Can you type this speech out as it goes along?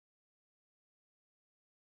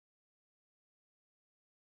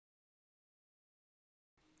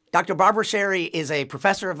Dr. Barbara Sherry is a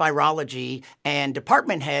professor of virology and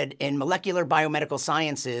department head in molecular biomedical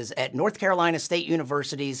sciences at North Carolina State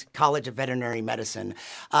University's College of Veterinary Medicine.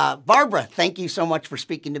 Barbara, thank you so much for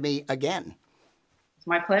speaking to me again. It's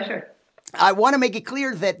my pleasure. I want to make it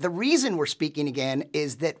clear that the reason we're speaking again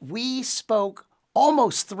is that we spoke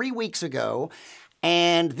almost 3 weeks ago,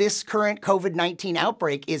 and this current COVID-19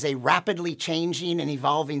 outbreak is a rapidly changing and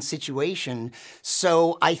evolving situation.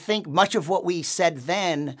 So I think much of what we said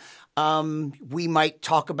then, we might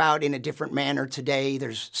talk about in a different manner today.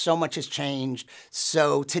 There's so much has changed.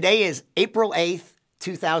 So today is April 8th,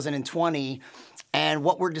 2020, and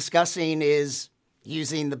what we're discussing is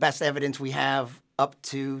using the best evidence we have up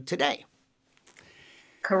to today.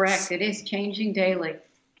 Correct. It is changing daily.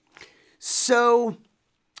 So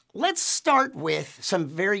let's start with some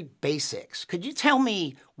very basics. Could you tell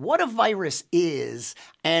me what a virus is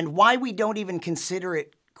and why we don't even consider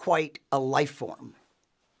it quite a life form?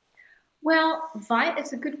 Well,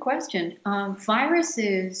 it's a good question.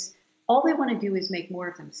 Viruses, all they want to do is make more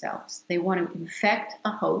of themselves. They want to infect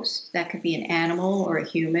a host. That could be an animal or a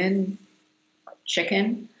human, a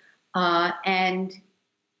chicken, and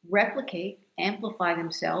replicate, amplify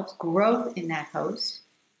themselves, grow in that host,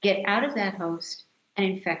 get out of that host, and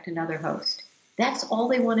infect another host. That's all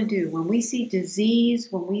they want to do. When we see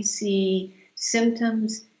disease, when we see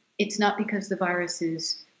symptoms, it's not because the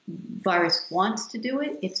virus wants to do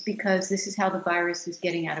it. It's because this is how the virus is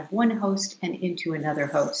getting out of one host and into another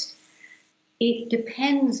host. It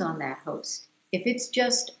depends on that host. If it's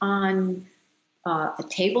just on a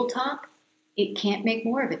tabletop, it can't make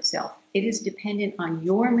more of itself. It is dependent on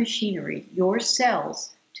your machinery, your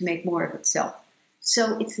cells, to make more of itself.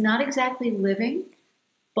 So it's not exactly living,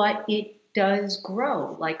 but it does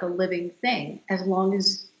grow like a living thing as long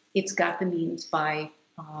as it's got the means by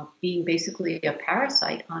being basically a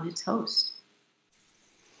parasite on its host.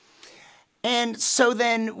 And so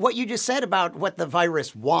then what you just said about what the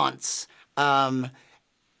virus wants,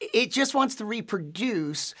 it just wants to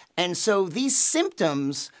reproduce. And so these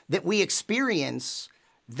symptoms that we experience,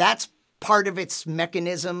 that's part of its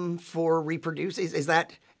mechanism for reproducing. Is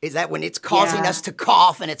that when it's causing us to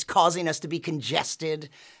cough and it's causing us to be congested?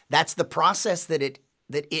 That's the process that it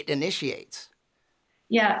initiates.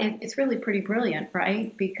 Yeah, it's really pretty brilliant,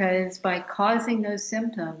 right? Because by causing those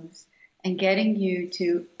symptoms and getting you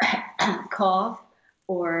to cough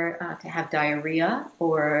or to have diarrhea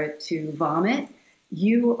or to vomit,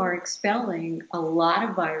 you are expelling a lot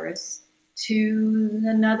of virus into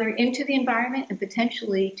the environment and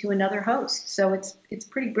potentially to another host. So it's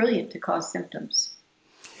pretty brilliant to cause symptoms.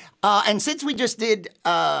 And since we just did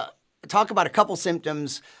talk about a couple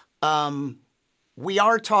symptoms, we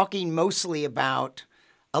are talking mostly about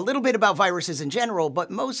a little bit about viruses in general, but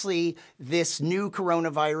mostly this new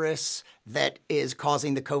coronavirus that is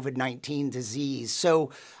causing the COVID-19 disease.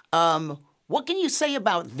 So what can you say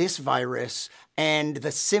about this virus and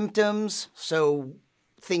the symptoms? So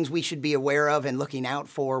things we should be aware of and looking out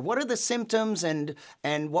for. What are the symptoms and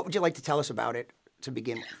what would you like to tell us about it to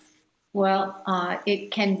begin with? Well,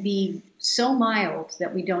 it can be so mild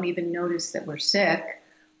that we don't even notice that we're sick,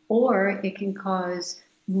 or it can cause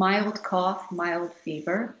mild cough, mild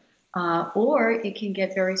fever, or it can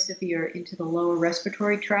get very severe into the lower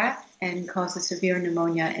respiratory tract and cause a severe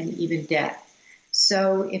pneumonia and even death.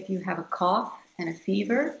 So if you have a cough and a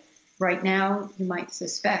fever, right now you might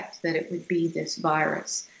suspect that it would be this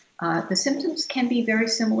virus. The symptoms can be very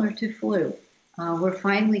similar to flu. We're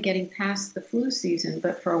finally getting past the flu season,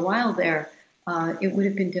 but for a while there, it would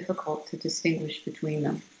have been difficult to distinguish between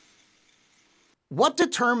them. What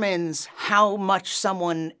determines how much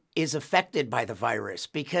someone is affected by the virus?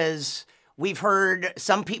 Because we've heard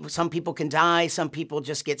some people can die, some people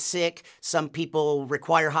just get sick, some people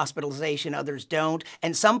require hospitalization, others don't,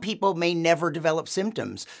 and some people may never develop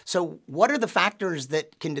symptoms. So what are the factors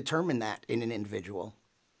that can determine that in an individual?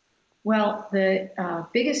 Well, the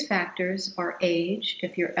biggest factors are age,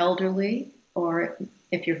 if you're elderly or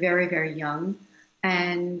if you're very, very young,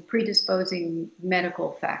 and predisposing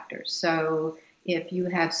medical factors. So if you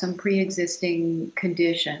have some pre-existing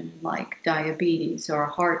condition like diabetes or a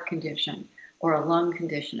heart condition or a lung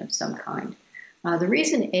condition of some kind. The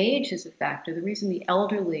reason age is a factor, the reason the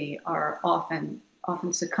elderly are often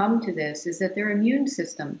succumb to this is that their immune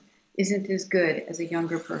system isn't as good as a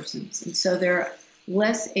younger person's. And so they're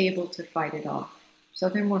less able to fight it off. So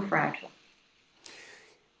they're more fragile.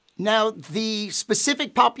 Now, the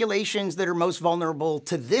specific populations that are most vulnerable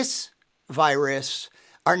to this virus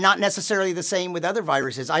are not necessarily the same with other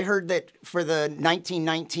viruses. I heard that for the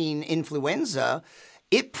 1919 influenza,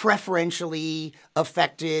 it preferentially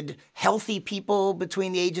affected healthy people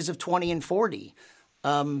between the ages of 20 and 40.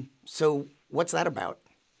 So what's that about?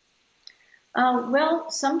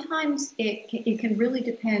 Well, sometimes it can really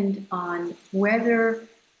depend on whether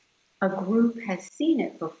a group has seen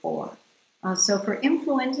it before. So for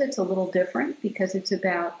influenza, it's a little different because it's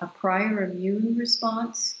about a prior immune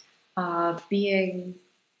response being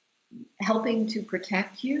helping to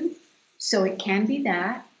protect you. So it can be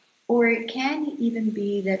that, or it can even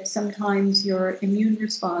be that sometimes your immune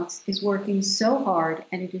response is working so hard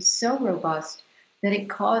and it is so robust that it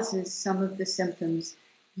causes some of the symptoms.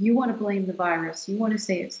 You want to blame the virus. You want to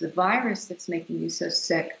say it's the virus that's making you so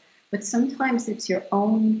sick, but sometimes it's your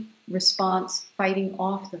own response fighting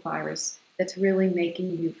off the virus that's really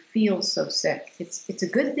making you feel so sick. It's a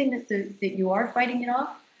good thing that you are fighting it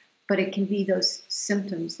off, but it can be those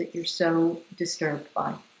symptoms that you're so disturbed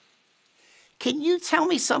by. Can you tell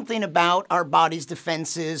me something about our body's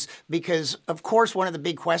defenses? Because, of course, one of the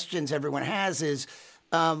big questions everyone has is,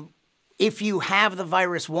 if you have the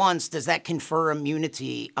virus once, does that confer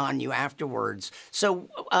immunity on you afterwards? So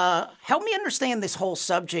help me understand this whole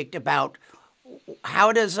subject about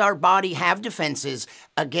how does our body have defenses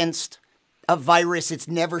against a virus it's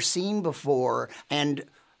never seen before, and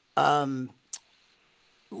how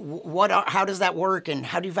does that work, and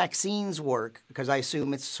how do vaccines work? Because I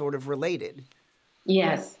assume it's sort of related.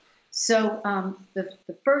 Yes. So the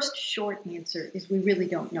first short answer is we really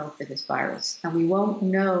don't know for this virus, and we won't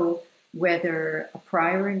know whether a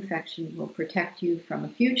prior infection will protect you from a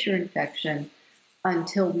future infection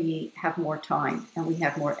until we have more time and we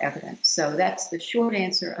have more evidence. So that's the short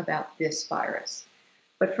answer about this virus.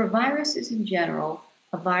 But for viruses in general,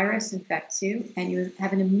 a virus infects you and you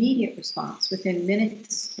have an immediate response within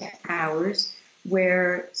minutes to hours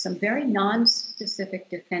where some very non-specific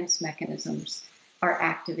defense mechanisms are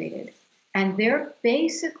activated. And they're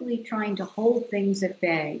basically trying to hold things at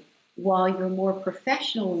bay while your more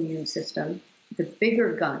professional immune system, the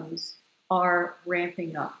bigger guns, are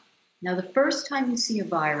ramping up. Now, the first time you see a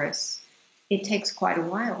virus, it takes quite a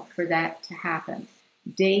while for that to happen.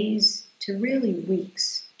 Days to really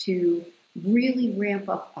weeks to really ramp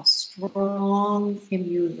up a strong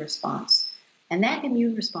immune response. And that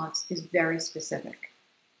immune response is very specific.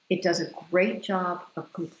 It does a great job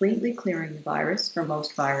of completely clearing the virus for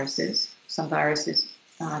most viruses. Some viruses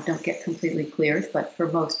don't get completely cleared, but for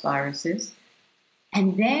most viruses.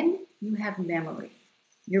 And then you have memory.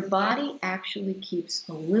 Your body actually keeps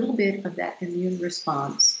a little bit of that immune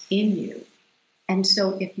response in you. And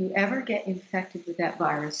so if you ever get infected with that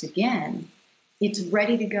virus again, it's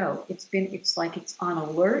ready to go. It's like it's on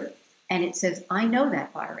alert and it says, I know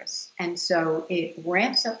that virus. And so it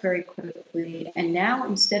ramps up very quickly. And now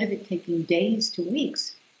instead of it taking days to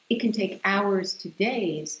weeks, it can take hours to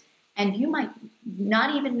days. And you might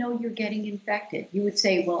not even know you're getting infected. You would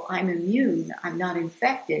say, well, I'm immune, I'm not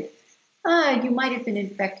infected. You might have been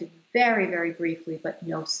infected very, very briefly, but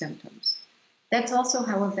no symptoms. That's also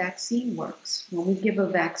how a vaccine works. When we give a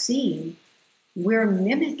vaccine, we're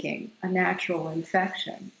mimicking a natural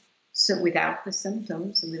infection, so without the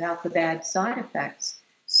symptoms and without the bad side effects,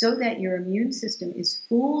 so that your immune system is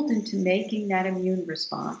fooled into making that immune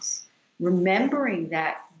response, remembering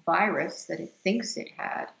that virus that it thinks it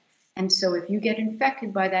had. And so if you get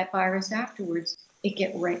infected by that virus afterwards,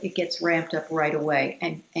 it gets ramped up right away,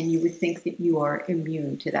 and you would think that you are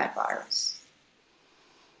immune to that virus.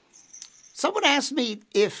 Someone asked me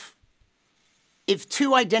if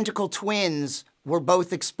two identical twins were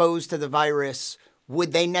both exposed to the virus,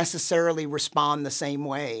 would they necessarily respond the same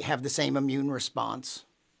way, have the same immune response?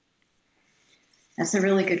 That's a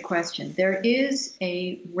really good question. There is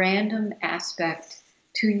a random aspect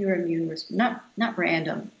to your immune response, not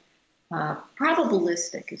random,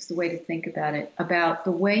 probabilistic is the way to think about it, about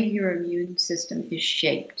the way your immune system is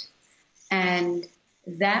shaped. And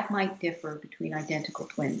that might differ between identical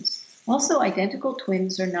twins. Also, identical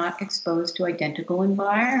twins are not exposed to identical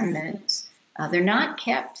environments. They're not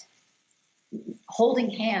kept holding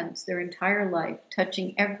hands their entire life,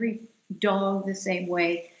 touching every dog the same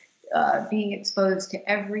way, being exposed to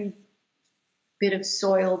every bit of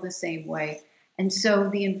soil the same way. And so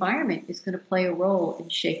the environment is going to play a role in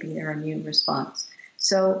shaping their immune response.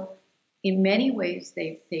 So in many ways,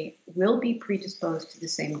 they will be predisposed to the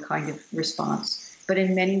same kind of response, but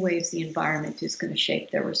in many ways, the environment is going to shape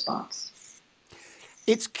their response.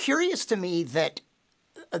 It's curious to me that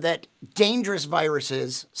dangerous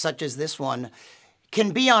viruses, such as this one,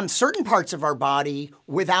 can be on certain parts of our body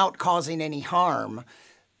without causing any harm.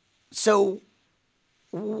 So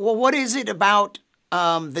what is it about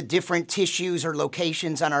the different tissues or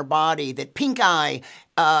locations on our body that pink eye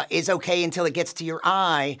is okay until it gets to your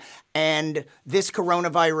eye, and this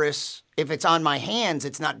coronavirus if it's on my hands,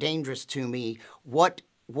 it's not dangerous to me. What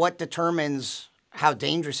determines how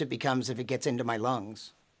dangerous it becomes if it gets into my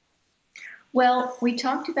lungs? Well, we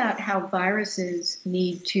talked about how viruses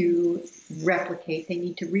need to replicate, they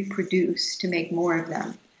need to reproduce to make more of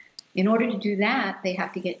them. In order to do that, they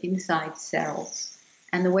have to get inside cells.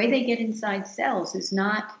 And the way they get inside cells is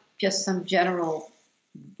not just some general,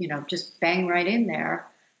 just bang right in there.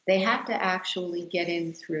 They have to actually get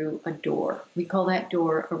in through a door. We call that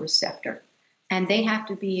door a receptor. And they have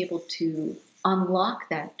to be able to unlock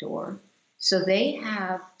that door. So they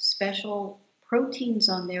have special proteins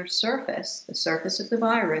on their surface, the surface of the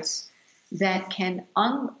virus, that can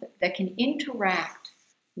interact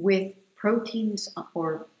with proteins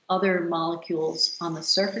or other molecules on the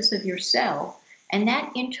surface of your cell, and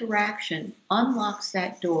that interaction unlocks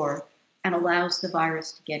that door and allows the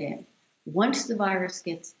virus to get in. Once the virus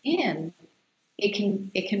gets in, it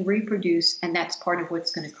can reproduce, and that's part of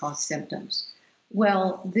what's going to cause symptoms.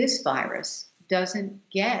 Well, this virus doesn't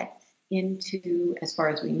get into, as far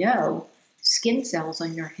as we know, skin cells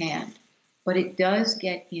on your hand, but it does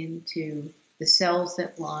get into the cells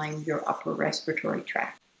that line your upper respiratory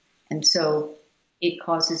tract. And so it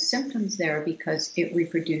causes symptoms there because it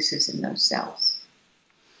reproduces in those cells.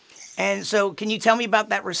 And so can you tell me about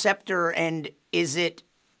that receptor, and is it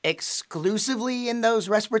exclusively in those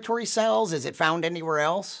respiratory cells? Is it found anywhere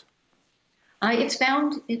else?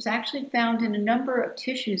 It's actually found in a number of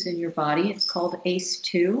tissues in your body. It's called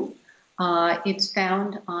ACE2. It's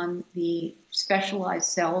found on the specialized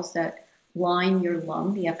cells that line your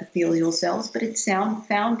lung, the epithelial cells, but it's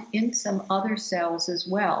found in some other cells as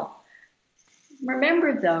well.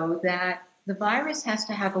 Remember, though, that the virus has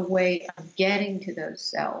to have a way of getting to those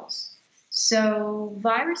cells. So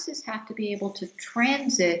viruses have to be able to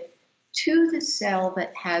transit to the cell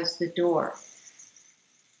that has the door.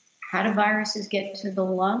 How do viruses get to the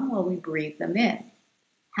lung? Well, we breathe them in.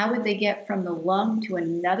 How would they get from the lung to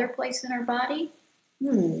another place in our body?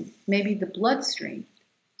 Maybe the bloodstream.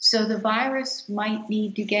 So the virus might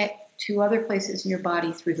need to get to other places in your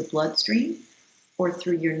body through the bloodstream, or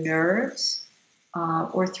through your nerves,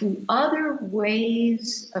 or through other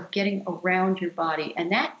ways of getting around your body.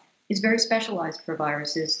 And that is very specialized for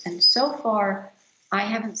viruses. And so far, I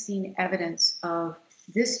haven't seen evidence of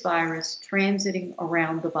this virus transiting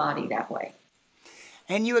around the body that way.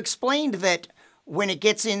 And you explained that when it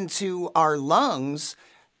gets into our lungs,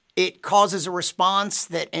 it causes a response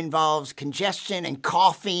that involves congestion and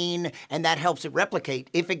coughing, and that helps it replicate.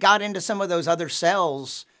 If it got into some of those other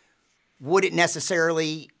cells, would it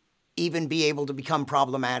necessarily even be able to become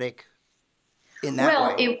problematic in that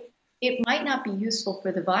way? Well, it might not be useful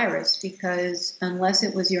for the virus, because unless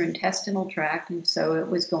it was your intestinal tract and so it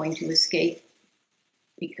was going to escape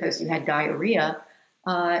because you had diarrhea,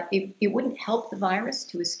 it wouldn't help the virus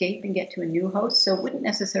to escape and get to a new host, so it wouldn't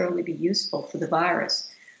necessarily be useful for the virus.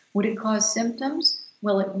 Would it cause symptoms?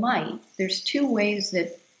 Well, it might. There's two ways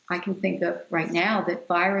that I can think of right now that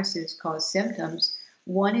viruses cause symptoms.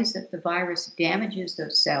 One is that the virus damages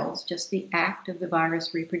those cells. Just the act of the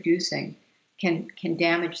virus reproducing can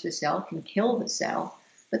damage the cell, can kill the cell.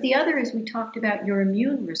 But the other is, we talked about your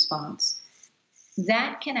immune response.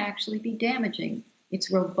 That can actually be damaging.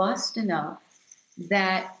 It's robust enough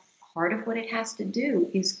that part of what it has to do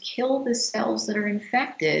is kill the cells that are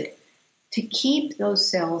infected to keep those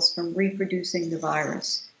cells from reproducing the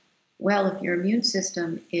virus. Well, if your immune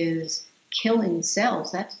system is killing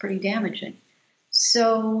cells, that's pretty damaging.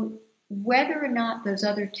 So whether or not those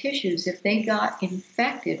other tissues, if they got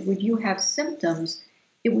infected, would you have symptoms?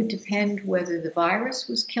 It would depend whether the virus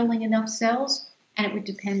was killing enough cells, and it would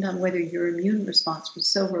depend on whether your immune response was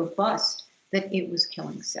so robust that it was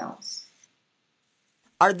killing cells.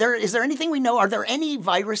 Is there anything we know? Are there any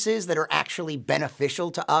viruses that are actually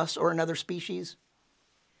beneficial to us or another species?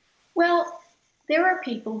 Well, there are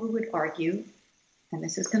people who would argue, and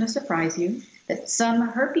this is going to surprise you, that some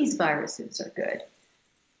herpes viruses are good.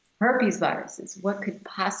 Herpes viruses, what could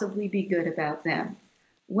possibly be good about them?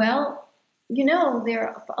 Well,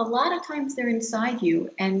 a lot of times they're inside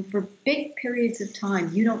you, and for big periods of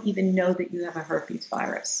time, you don't even know that you have a herpes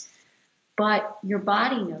virus. But your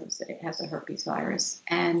body knows that it has a herpes virus,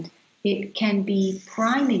 and it can be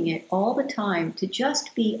priming it all the time to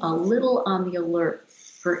just be a little on the alert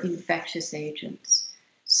for infectious agents.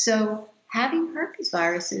 So having herpes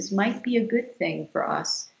viruses might be a good thing for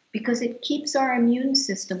us, because it keeps our immune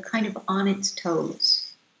system kind of on its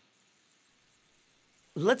toes.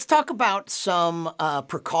 Let's talk about some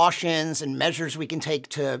precautions and measures we can take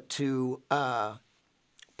to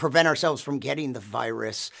prevent ourselves from getting the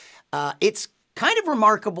virus. It's kind of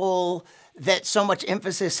remarkable that so much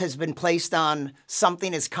emphasis has been placed on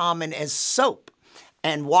something as common as soap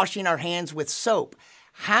and washing our hands with soap.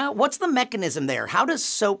 What's the mechanism there? How does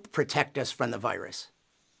soap protect us from the virus?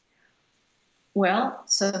 Well,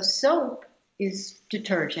 so soap is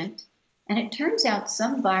detergent, and it turns out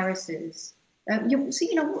some viruses. I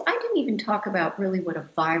didn't even talk about really what a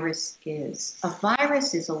virus is. A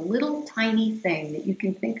virus is a little tiny thing that you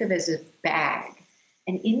can think of as a bag,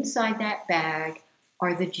 and inside that bag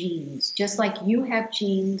are the genes. Just like you have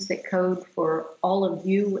genes that code for all of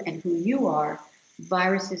you and who you are,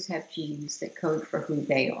 viruses have genes that code for who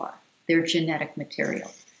they are, their genetic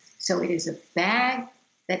material. So it is a bag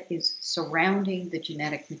that is surrounding the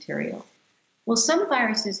genetic material. Well, some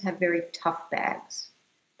viruses have very tough bags,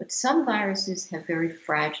 but some viruses have very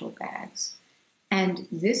fragile bags. And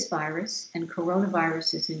this virus and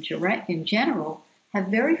coronaviruses in general have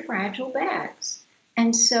very fragile bags.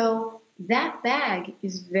 And so that bag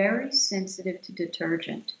is very sensitive to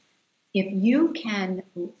detergent. If you can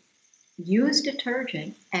use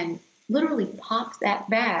detergent and literally pop that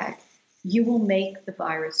bag, you will make the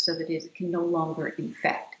virus so that it can no longer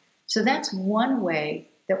infect. So that's one way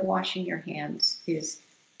that washing your hands is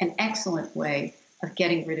an excellent way of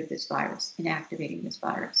getting rid of this virus, inactivating this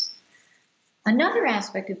virus. Another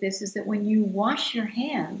aspect of this is that when you wash your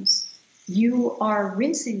hands, you are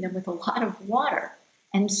rinsing them with a lot of water.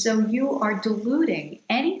 And so you are diluting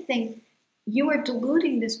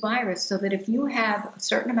this virus so that if you have a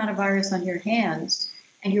certain amount of virus on your hands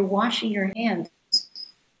and you're washing your hands,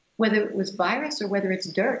 whether it was virus or whether it's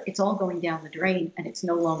dirt, it's all going down the drain and it's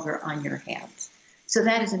no longer on your hands. So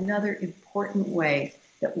that is another important way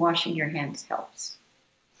that washing your hands helps.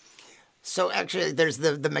 So actually there's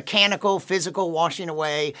the mechanical, physical washing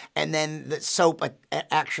away, and then the soap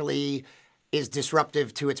actually is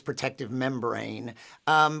disruptive to its protective membrane.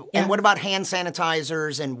 And what about hand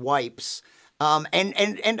sanitizers and wipes?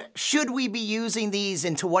 And should we be using these,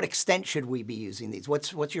 and to what extent should we be using these?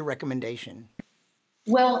 What's your recommendation?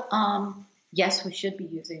 Well, yes, we should be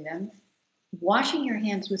using them. Washing your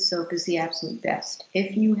hands with soap is the absolute best.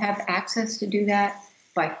 If you have access to do that,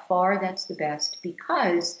 by far that's the best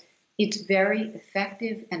because it's very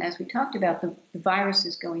effective. And as we talked about, the virus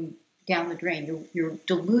is going down the drain. You're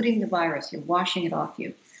diluting the virus. You're washing it off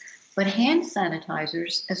you. But hand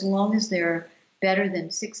sanitizers, as long as they're better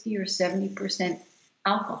than 60 or 70%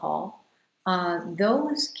 alcohol,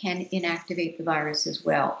 those can inactivate the virus as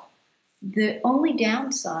well. The only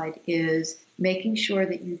downside is making sure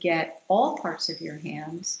that you get all parts of your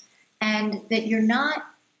hands and that you're not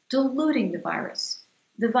diluting the virus.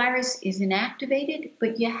 The virus is inactivated,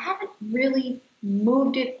 but you haven't really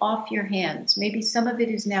moved it off your hands. Maybe some of it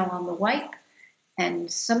is now on the wipe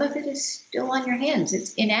and some of it is still on your hands.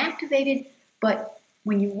 It's inactivated, but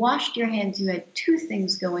when you washed your hands, you had two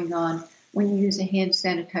things going on. When you use a hand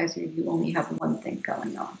sanitizer, you only have one thing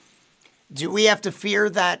going on. Do we have to fear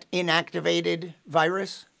that inactivated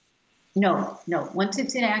virus? No. Once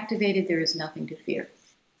it's inactivated, there is nothing to fear.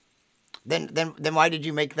 Then why did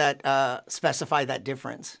you make that specify that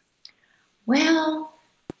difference? Well,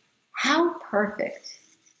 how perfect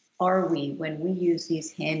are we when we use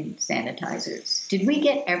these hand sanitizers? Did we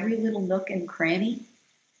get every little nook and cranny?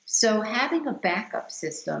 So having a backup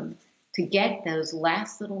system to get those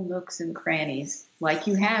last little nooks and crannies, like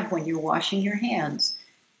you have when you're washing your hands,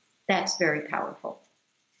 that's very powerful.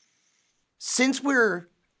 Since we're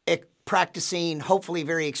practicing hopefully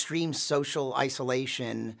very extreme social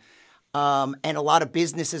isolation, and a lot of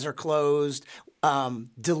businesses are closed,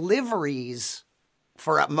 deliveries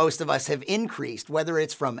for most of us have increased, whether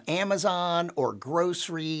it's from Amazon or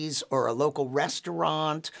groceries or a local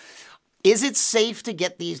restaurant. Is it safe to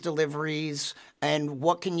get these deliveries? And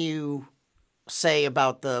what can you say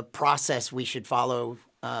about the process we should follow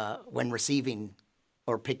when receiving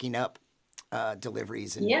or picking up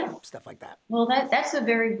deliveries and stuff like that? Well, that's a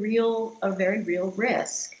very real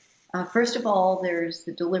risk. First of all, there's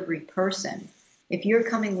the delivery person. If you're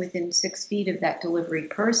coming within 6 feet of that delivery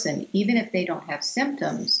person, even if they don't have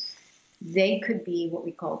symptoms, they could be what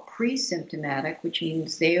we call pre-symptomatic, which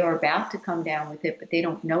means they are about to come down with it, but they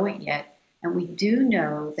don't know it yet. And we do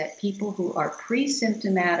know that people who are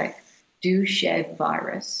pre-symptomatic do shed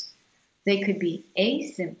virus. They could be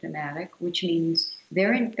asymptomatic, which means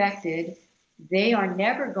they're infected. They are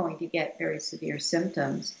never going to get very severe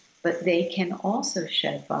symptoms, but they can also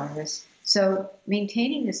shed virus. So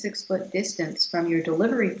maintaining the 6-foot distance from your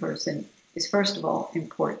delivery person is, first of all,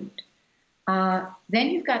 important.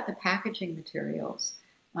 Then you've got the packaging materials.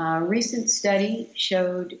 A recent study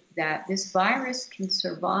showed that this virus can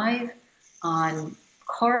survive on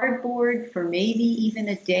cardboard for maybe even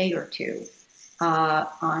a day or two.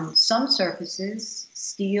 On some surfaces,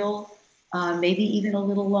 steel, maybe even a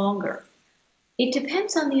little longer. It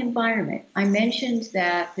depends on the environment. I mentioned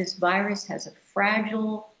that this virus has a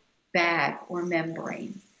fragile bag or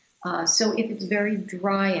membrane. So if it's very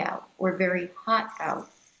dry out or very hot out,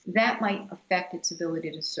 that might affect its ability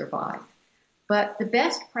to survive. But the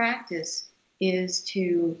best practice is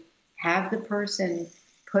to have the person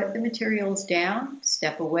put the materials down,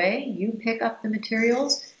 step away, you pick up the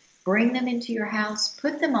materials, bring them into your house,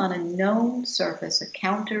 put them on a known surface, a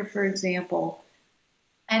counter, for example,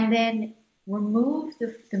 and then remove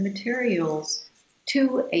the materials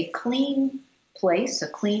to a clean place, a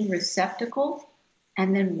clean receptacle,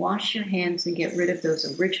 and then wash your hands and get rid of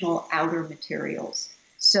those original outer materials.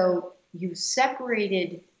 So you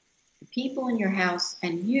separated the people in your house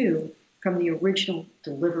and you from the original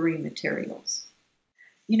delivery materials.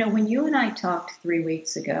 You know, when you and I talked 3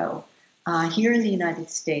 weeks ago, here in the United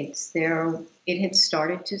States, it had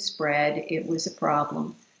started to spread. It was a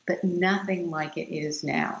problem, but nothing like it is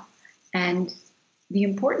now. And the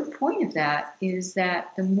important point of that is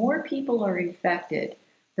that the more people are infected,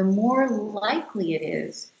 the more likely it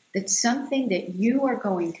is that something that you are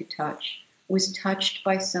going to touch was touched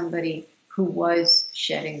by somebody who was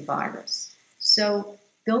shedding virus. So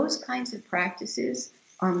those kinds of practices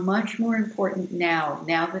are much more important now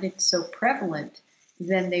that it's so prevalent,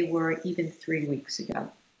 than they were even 3 weeks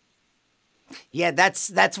ago. Yeah,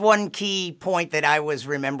 that's one key point that I was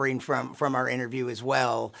remembering from our interview as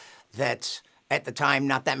well, that at the time,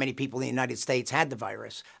 not that many people in the United States had the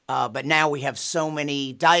virus. But now we have so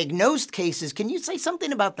many diagnosed cases. Can you say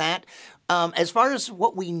something about that? As far as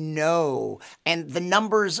what we know and the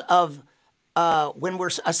numbers of when we're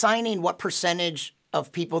assigning what percentage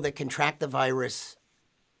of people that contract the virus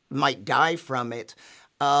might die from it,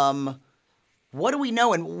 what do we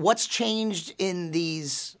know and what's changed in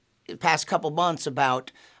these past couple months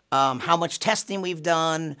about how much testing we've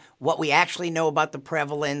done, what we actually know about the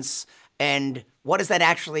prevalence, and what does that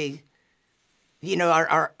actually,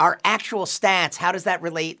 our actual stats, how does that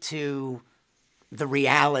relate to the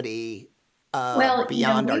reality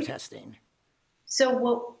beyond our testing?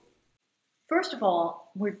 So, first of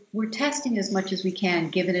all, we're testing as much as we can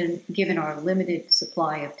given our limited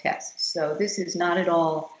supply of tests. So this is not at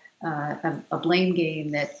all a blame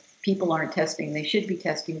game that people aren't testing. They should be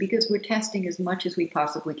testing because we're testing as much as we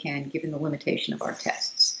possibly can given the limitation of our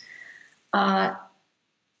tests.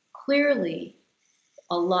 Clearly,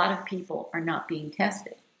 a lot of people are not being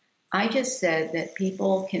tested. I just said that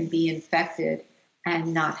people can be infected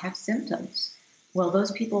and not have symptoms. Well,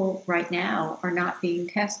 those people right now are not being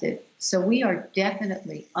tested. So we are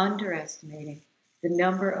definitely underestimating the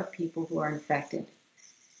number of people who are infected.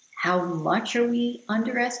 How much are we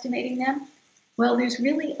underestimating them? Well, there's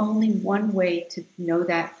really only one way to know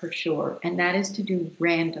that for sure, and that is to do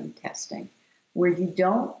random testing, where you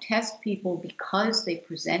don't test people because they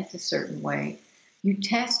present a certain way. You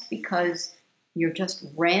test because you're just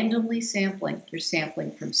randomly sampling. You're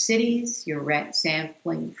sampling from cities, you're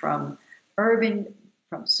sampling from urban,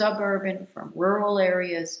 from suburban, from rural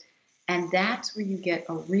areas, and that's where you get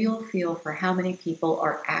a real feel for how many people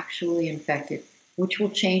are actually infected, which will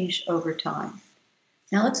change over time.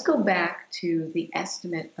 Now let's go back to the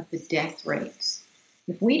estimate of the death rates.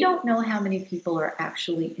 If we don't know how many people are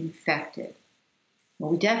actually infected,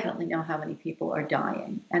 well, we definitely know how many people are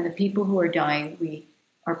dying. And the people who are dying,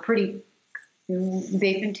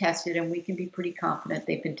 they've been tested and we can be pretty confident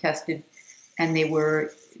they've been tested and they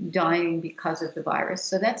were dying because of the virus.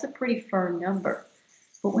 So that's a pretty firm number.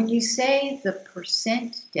 But when you say the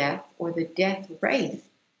percent death or the death rate,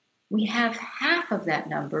 we have half of that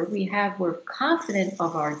number. We're confident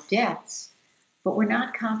of our deaths, but we're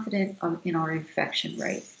not confident in our infection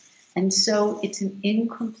rate. And so it's an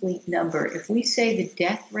incomplete number. If we say the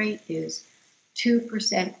death rate is 2%,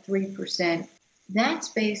 3%, that's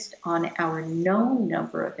based on our known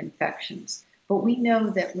number of infections. But we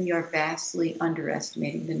know that we are vastly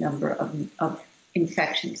underestimating the number of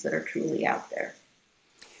infections that are truly out there.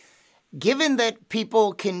 Given that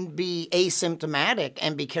people can be asymptomatic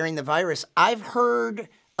and be carrying the virus, I've heard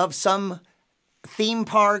of some theme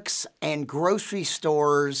parks and grocery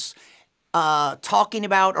stores talking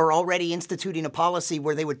about or already instituting a policy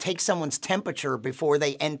where they would take someone's temperature before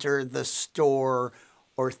they enter the store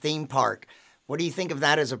or theme park. What do you think of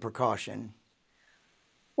that as a precaution?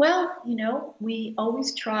 Well, we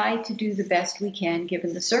always try to do the best we can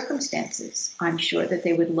given the circumstances. I'm sure that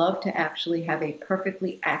they would love to actually have a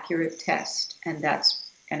perfectly accurate test, and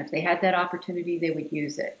if they had that opportunity, they would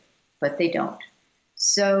use it, but they don't.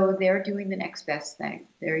 So they're doing the next best thing.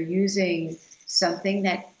 They're using something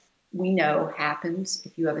that we know happens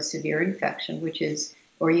if you have a severe infection,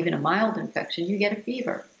 or even a mild infection, you get a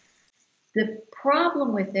fever. The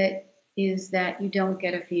problem with it is that you don't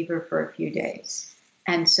get a fever for a few days.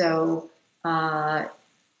 And so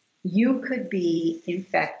you could be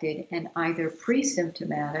infected and either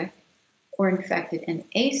pre-symptomatic or infected and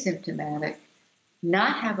asymptomatic,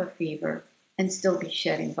 not have a fever, and still be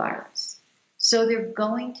shedding virus. So they're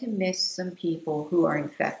going to miss some people who are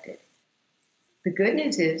infected. The good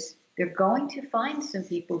news is they're going to find some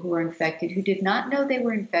people who are infected who did not know they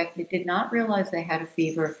were infected, did not realize they had a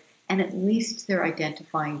fever, and at least they're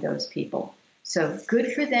identifying those people. So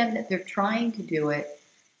good for them that they're trying to do it.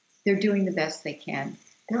 They're doing the best they can.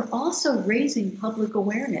 They're also raising public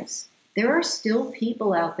awareness. There are still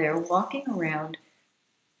people out there walking around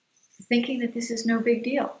thinking that this is no big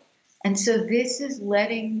deal. And so this is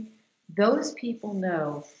letting those people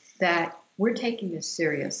know that we're taking this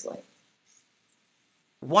seriously.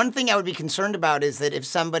 One thing I would be concerned about is that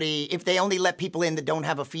if they only let people in that don't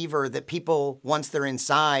have a fever, that people, once they're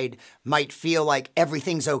inside, might feel like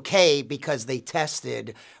everything's okay because they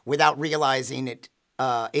tested without realizing it.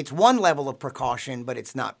 It's one level of precaution, but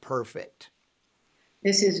it's not perfect.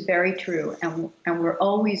 This is very true, and we're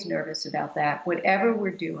always nervous about that. Whatever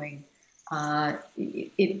we're doing,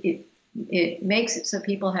 it makes it so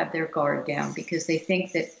people have their guard down because they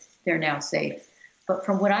think that they're now safe. But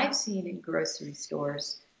from what I've seen in grocery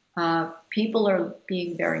stores, people are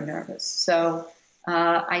being very nervous. So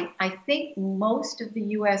I think most of the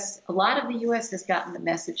U.S., a lot of the U.S. has gotten the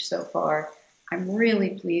message so far. I'm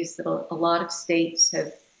really pleased that a lot of states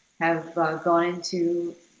have gone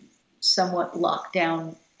into somewhat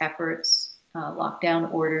lockdown efforts,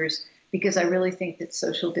 lockdown orders, because I really think that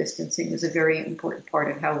social distancing is a very important part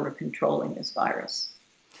of how we're controlling this virus.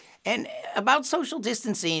 And about social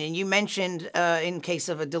distancing, and you mentioned in case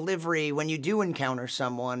of a delivery, when you do encounter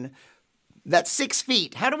someone, that's 6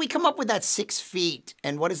 feet. How do we come up with that 6 feet,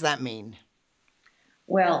 and what does that mean?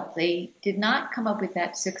 Well, they did not come up with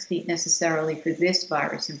that 6 feet necessarily for this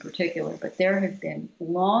virus in particular, but there have been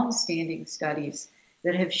long-standing studies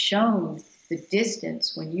that have shown the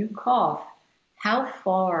distance when you cough, how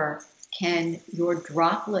far can your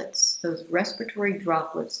droplets, those respiratory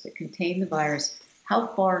droplets that contain the virus, how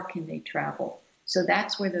far can they travel? So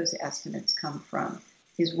that's where those estimates come from,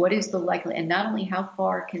 is what is the likely, and not only how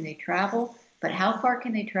far can they travel, but how far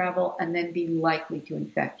can they travel and then be likely to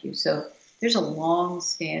infect you. So there's a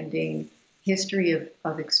long-standing history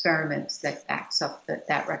of experiments that backs up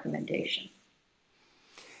that recommendation.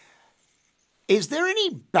 Is there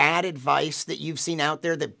any bad advice that you've seen out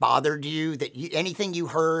there that bothered you, anything you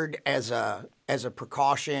heard as a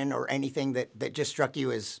precaution or anything that just struck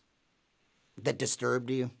you as that disturbed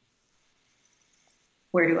you?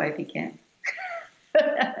 Where do I begin?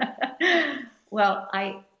 Well,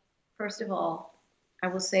 first of all, I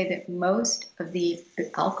will say that most of the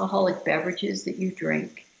alcoholic beverages that you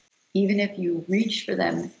drink, even if you reach for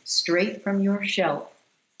them straight from your shelf,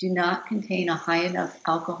 do not contain a high enough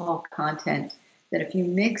alcohol content that if you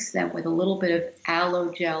mix them with a little bit of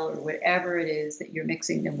aloe gel or whatever it is that you're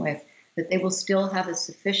mixing them with, that they will still have a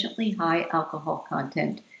sufficiently high alcohol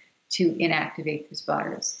content to inactivate this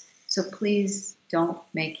virus. So please don't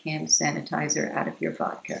make hand sanitizer out of your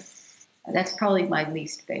vodka. That's probably my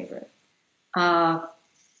least favorite.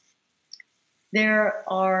 There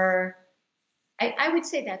are, I would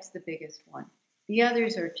say that's the biggest one. The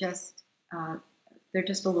others are just, they're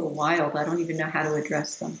just a little wild. I don't even know how to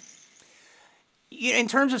address them. In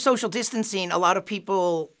terms of social distancing, a lot of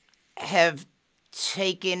people have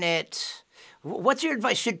taken it. What's your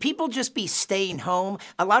advice? Should people just be staying home?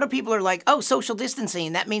 A lot of people are like, oh, social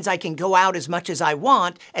distancing, that means I can go out as much as I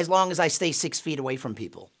want as long as I stay 6 feet away from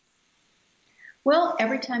people. Well,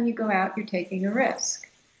 every time you go out, you're taking a risk.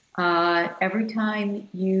 Every time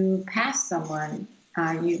you pass someone,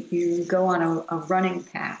 you go on a running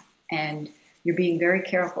path, and you're being very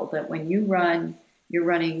careful that when you run, you're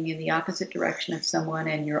running in the opposite direction of someone,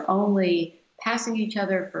 and you're only passing each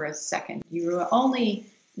other for a second. You're only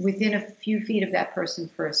within a few feet of that person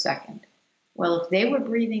for a second. Well, if they were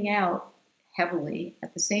breathing out heavily,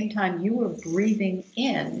 at the same time you were breathing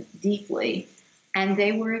in deeply, and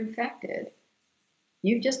they were infected,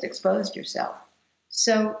 you've just exposed yourself.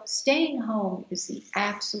 So staying home is the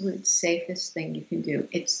absolute safest thing you can do.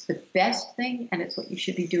 It's the best thing, and it's what you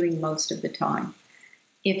should be doing most of the time.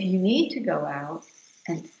 If you need to go out,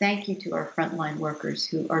 and thank you to our frontline workers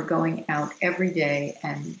who are going out every day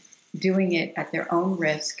and doing it at their own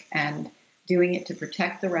risk and doing it to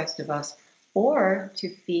protect the rest of us or to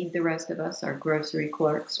feed the rest of us, our grocery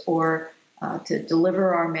clerks or to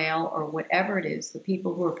deliver our mail or whatever it is, the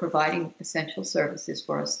people who are providing essential services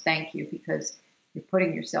for us, thank you, because you're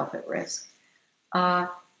putting yourself at risk.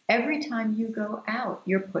 Every time you go out,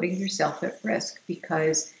 you're putting yourself at risk,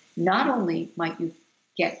 because not only might you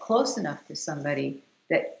get close enough to somebody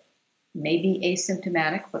that may be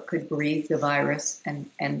asymptomatic but could breathe the virus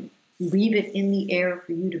and leave it in the air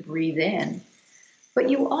for you to breathe in, but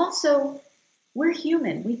you also, we're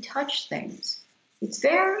human, we touch things. It's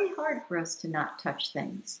very hard for us to not touch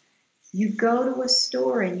things. You go to a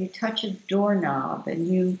store and you touch a doorknob, and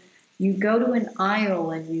you go to an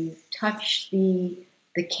aisle and you touch the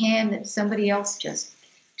can that somebody else just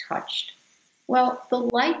touched. Well, the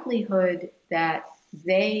likelihood that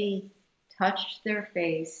they touched their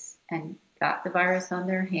face and got the virus on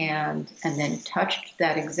their hand and then touched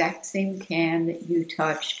that exact same can that you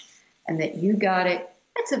touched and that you got it,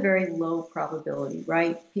 that's a very low probability,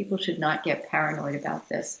 right? People should not get paranoid about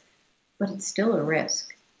this, but it's still a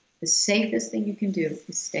risk. The safest thing you can do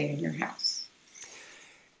is stay in your house.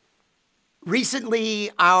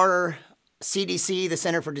 Recently, our CDC, the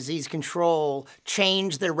Center for Disease Control,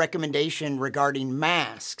 changed their recommendation regarding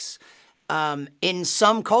masks. In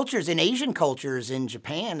some cultures, in Asian cultures, in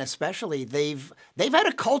Japan especially, they've had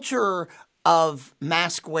a culture of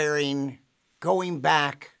mask wearing going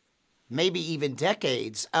back maybe even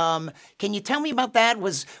decades. Can you tell me about that?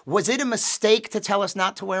 Was it a mistake to tell us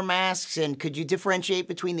not to wear masks? And could you differentiate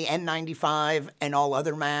between the N95 and all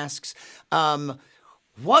other masks?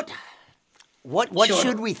 What Sure.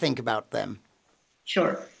 should we think about them?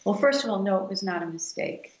 Sure. Well, first of all, no, it was not a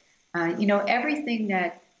mistake. Everything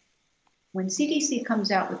that, when CDC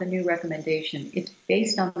comes out with a new recommendation, it's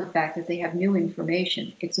based on the fact that they have new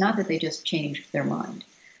information. It's not that they just changed their mind.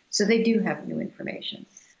 So they do have new information.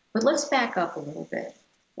 But let's back up a little bit.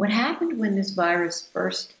 What happened when this virus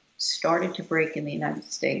first started to break in the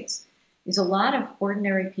United States is a lot of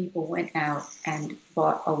ordinary people went out and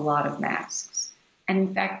bought a lot of masks. And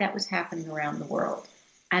in fact, that was happening around the world.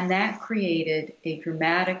 And that created a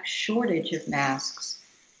dramatic shortage of masks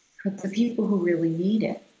for the people who really need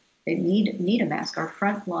it. They need a mask. Our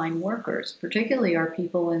frontline workers, particularly our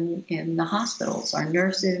people in the hospitals, our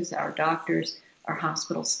nurses, our doctors, our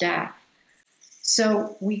hospital staff.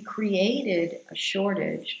 So we created a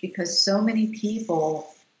shortage because so many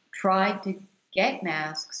people tried to get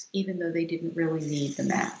masks even though they didn't really need the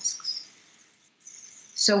masks.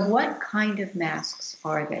 So what kind of masks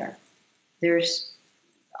are there?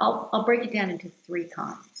 I'll break it down into three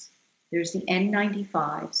kinds. There's the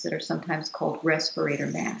N95s that are sometimes called respirator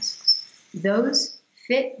masks. Those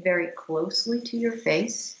fit very closely to your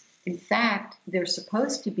face. In fact, they're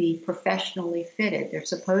supposed to be professionally fitted. They're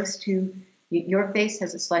supposed to, your face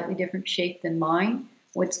has a slightly different shape than mine.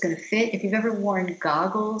 What's going to fit, if you've ever worn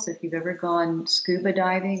goggles, if you've ever gone scuba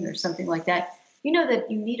diving or something like that, you know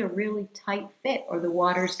that you need a really tight fit or the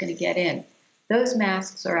water's going to get in. Those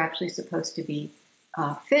masks are actually supposed to be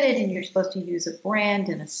fitted, and you're supposed to use a brand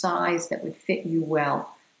and a size that would fit you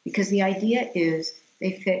well, because the idea is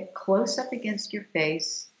they fit close up against your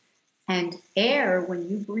face, and air, when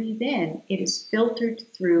you breathe in, it is filtered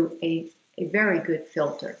through a very good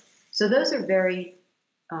filter. So those are very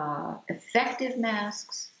effective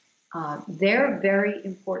masks. They're very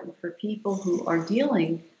important for people who are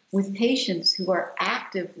dealing with patients who are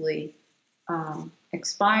actively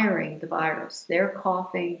expiring the virus. They're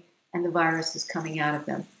coughing and the virus is coming out of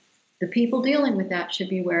them. The people dealing with that should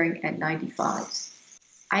be wearing N95s.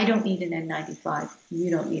 I don't need an N95. You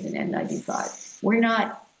don't need an N95. We're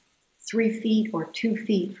not 3 feet or 2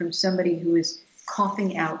 feet from somebody who is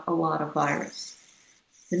coughing out a lot of virus.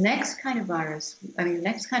 The next kind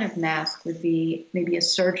of mask would be maybe a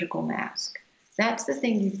surgical mask. That's the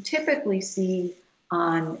thing you typically see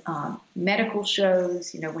on medical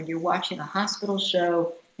shows, when you're watching a hospital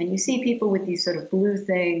show and you see people with these sort of blue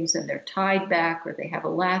things and they're tied back or they have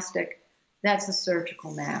elastic. That's a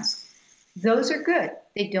surgical mask. Those are good.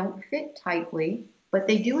 They don't fit tightly, but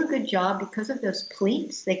they do a good job because of those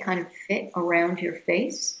pleats. They kind of fit around your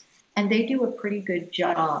face, and they do a pretty good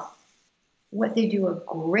job. What they do a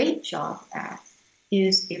great job at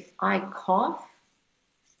is if I cough,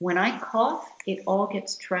 when I cough, it all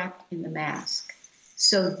gets trapped in the mask.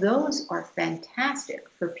 So those are fantastic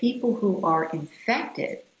for people who are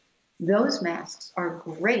infected. Those masks are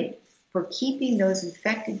great for keeping those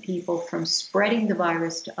infected people from spreading the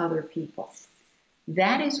virus to other people.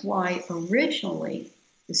 That is why originally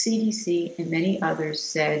the CDC and many others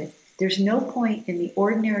said there's no point in the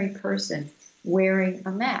ordinary person wearing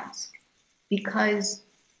a mask, because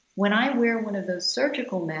when I wear one of those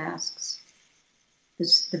surgical masks,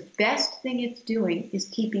 the best thing it's doing is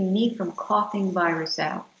keeping me from coughing virus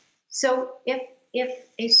out. So if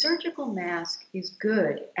a surgical mask is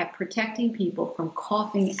good at protecting people from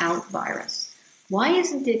coughing out virus, why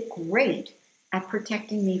isn't it great at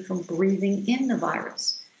protecting me from breathing in the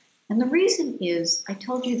virus? And the reason is, I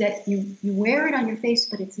told you that you wear it on your face,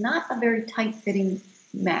 but it's not a very tight-fitting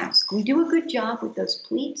mask. We do a good job with those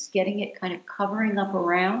pleats, getting it kind of covering up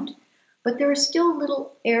around, but there are still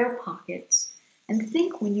little air pockets. And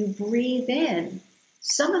think when you breathe in,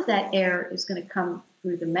 some of that air is going to come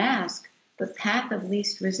through the mask, but path of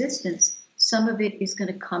least resistance, some of it is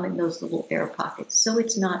going to come in those little air pockets. So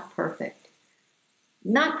it's not perfect.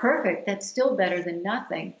 Not perfect, that's still better than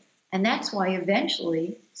nothing. And that's why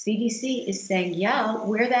eventually CDC is saying, yeah,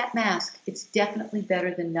 wear that mask. It's definitely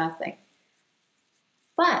better than nothing.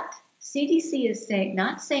 But CDC is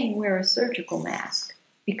not saying wear a surgical mask,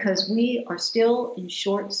 because we are still in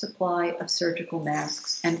short supply of surgical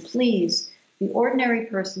masks. And please, the ordinary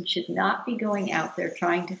person should not be going out there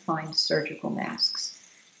trying to find surgical masks.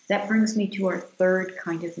 That brings me to our third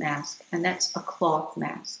kind of mask, and that's a cloth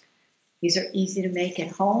mask. These are easy to make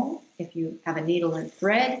at home if you have a needle and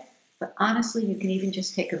thread, but honestly, you can even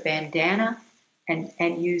just take a bandana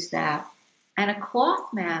and use that. And a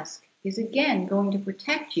cloth mask is again going to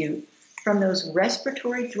protect you from those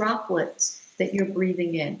respiratory droplets that you're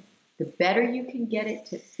breathing in. The better you can get it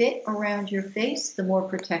to fit around your face, the more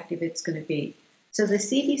protective it's going to be. So the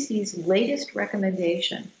CDC's latest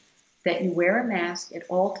recommendation that you wear a mask at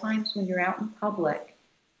all times when you're out in public,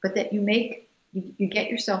 but that you get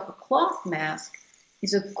yourself a cloth mask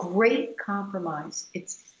is a great compromise.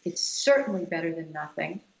 It's certainly better than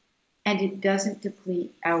nothing, and it doesn't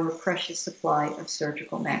deplete our precious supply of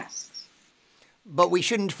surgical masks. But we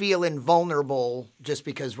shouldn't feel invulnerable just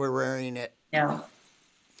because we're wearing it. No.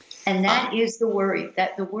 And that is the worry.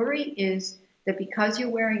 That the worry is that because you're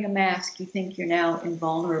wearing a mask, you think you're now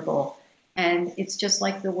invulnerable. And it's just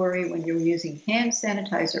like the worry when you're using hand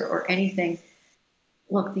sanitizer or anything.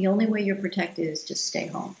 Look, the only way you're protected is just stay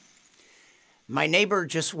home. My neighbor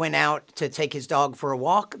just went out to take his dog for a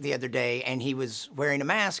walk the other day, and he was wearing a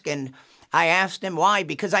mask. And I asked him why,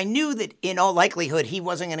 because I knew that in all likelihood he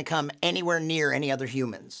wasn't going to come anywhere near any other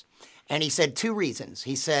humans. And he said two reasons.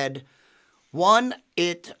 He said, one,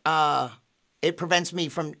 it prevents me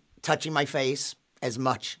from touching my face as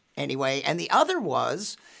much anyway. And the other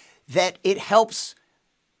was that it helps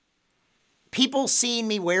people seeing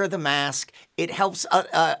me wear the mask. It helps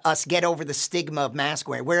us get over the stigma of mask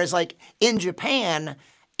wearing. Whereas like in Japan,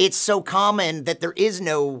 it's so common that there is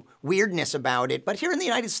no weirdness about it. But here in the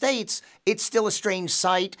United States, it's still a strange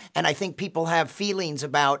sight. And I think people have feelings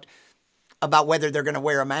about whether they're going to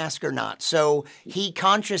wear a mask or not. So he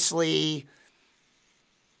consciously,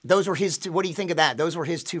 those were his two, what do you think of that? Those were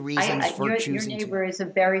his two reasons for choosing. Your neighbor is a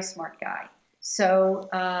very smart guy. So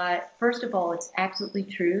first of all, it's absolutely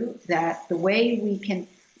true that the way we can,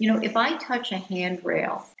 if I touch a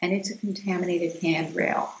handrail and it's a contaminated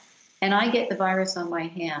handrail and I get the virus on my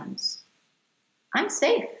hands, I'm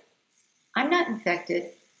safe. I'm not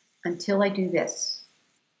infected until I do this.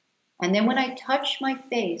 And then when I touch my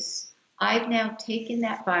face, I've now taken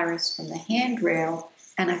that virus from the handrail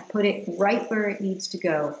and I've put it right where it needs to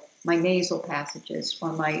go, my nasal passages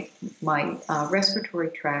or my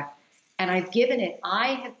respiratory tract. And I've given it, I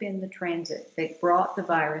have been the transit that brought the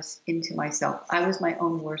virus into myself. I was my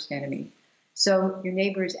own worst enemy. So your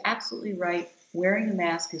neighbor is absolutely right. Wearing a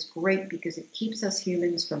mask is great because it keeps us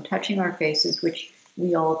humans from touching our faces, which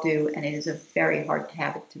we all do, and it is a very hard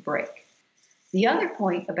habit to break. The other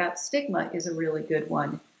point about stigma is a really good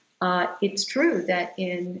one. It's true that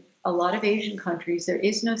in a lot of Asian countries, there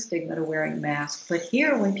is no stigma to wearing a mask. But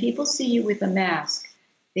here, when people see you with a mask,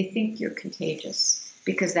 they think you're contagious,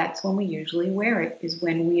 because that's when we usually wear it, is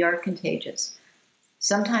when we are contagious.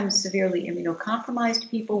 Sometimes severely immunocompromised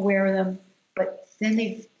people wear them, but then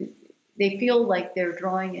they feel like they're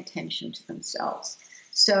drawing attention to themselves.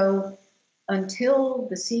 So until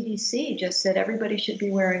the CDC just said everybody should be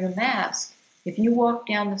wearing a mask, if you walk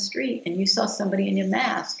down the street and you saw somebody in a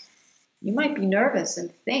mask, you might be nervous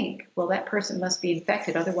and think, well, that person must be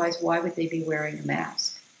infected. Otherwise, why would they be wearing a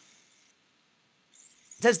mask?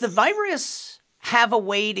 Does the virus have a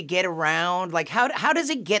way to get around? Like, how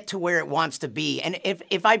does it get to where it wants to be? And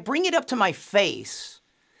if I bring it up to my face,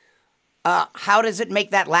 how does it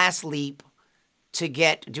make that last leap to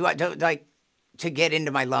get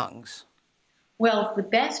into my lungs? Well, the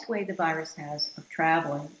best way the virus has of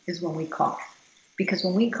traveling is when we cough. Because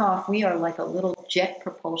when we cough, we are like a little jet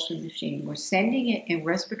propulsion machine. We're sending it in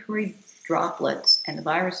respiratory droplets, and the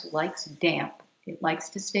virus likes damp. It likes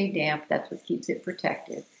to stay damp. That's what keeps it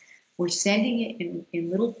protected. We're sending it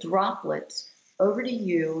in little droplets over to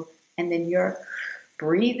you, and then you're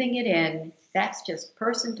breathing it in. That's just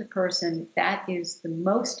person to person. That is the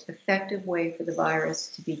most effective way for the virus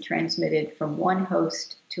to be transmitted from one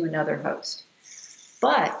host to another host.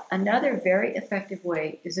 But another very effective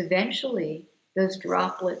way is eventually those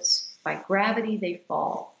droplets, by gravity, they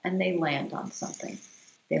fall and they land on something.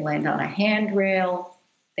 They land on a handrail,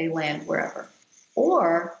 they land wherever.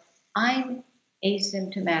 Or I'm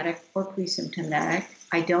asymptomatic or pre-symptomatic.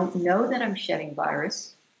 I don't know that I'm shedding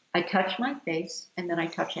virus. I touch my face and then I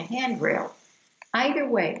touch a handrail. Either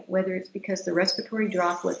way, whether it's because the respiratory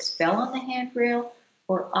droplets fell on the handrail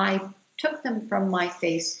or I took them from my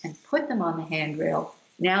face and put them on the handrail,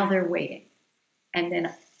 now they're waiting. And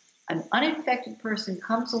then an uninfected person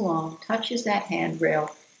comes along, touches that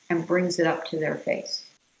handrail, and brings it up to their face.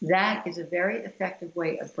 That is a very effective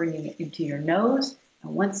way of bringing it into your nose.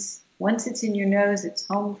 And once it's in your nose, it's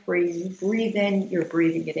home free. You breathe in, you're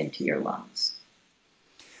breathing it into your lungs.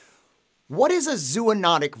 What is a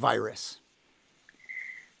zoonotic virus?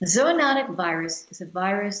 A zoonotic virus is a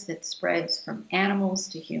virus that spreads from animals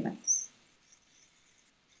to humans.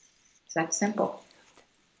 It's that simple.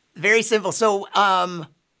 Very simple. So,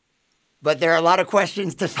 but there are a lot of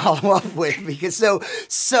questions to follow up with because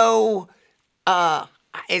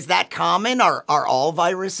is that common? Are all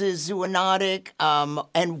viruses zoonotic?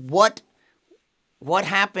 And what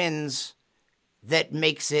happens that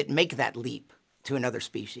makes it make that leap to another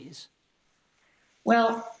species?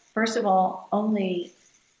 Well, first of all, only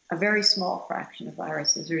a very small fraction of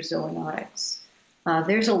viruses are zoonotics.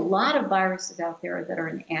 There's a lot of viruses out there that are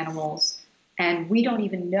in animals, and we don't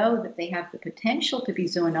even know that they have the potential to be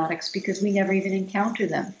zoonotics because we never even encounter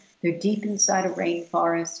them. They're deep inside a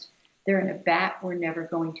rainforest. They're in a bat we're never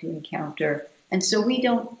going to encounter. And so we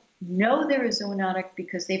don't know they're a zoonotic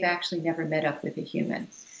because they've actually never met up with a human.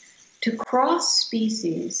 To cross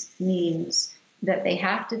species means that they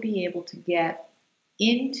have to be able to get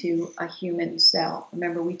into a human cell.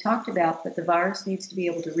 Remember, we talked about that the virus needs to be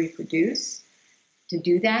able to reproduce. To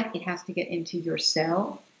do that, it has to get into your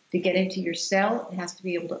cell. To get into your cell, it has to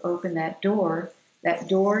be able to open that door. That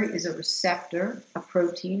door is a receptor, a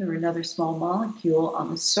protein, or another small molecule on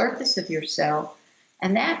the surface of your cell.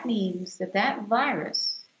 And that means that that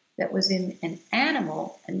virus that was in an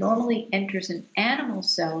animal and normally enters an animal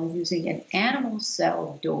cell using an animal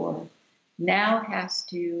cell door now has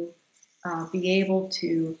to be able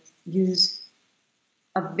to use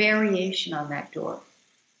a variation on that door.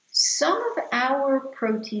 Some of our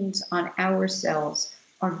proteins on our cells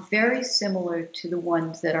are very similar to the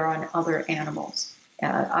ones that are on other animals.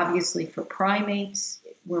 Obviously, for primates,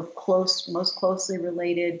 we're most closely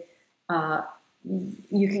related.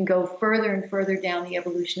 You can go further and further down the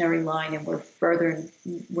evolutionary line, and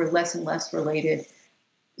we're less and less related.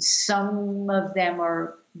 Some of them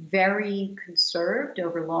are very conserved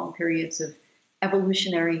over long periods of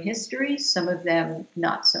evolutionary history, some of them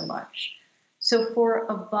not so much. So for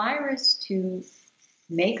a virus to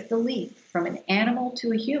make the leap from an animal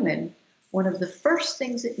to a human, one of the first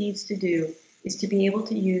things it needs to do is to be able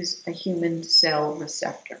to use a human cell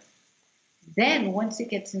receptor. Then once it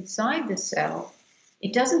gets inside the cell,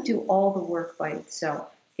 it doesn't do all the work by itself.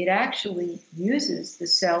 It actually uses the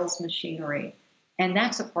cell's machinery, and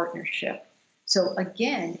that's a partnership. So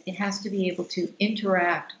again, it has to be able to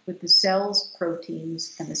interact with the cell's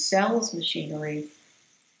proteins and the cell's machinery.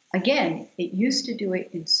 Again, it used to do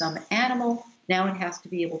it in some animal. Now it has to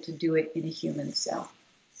be able to do it in a human cell.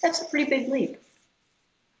 That's a pretty big leap.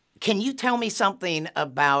 Can you tell me something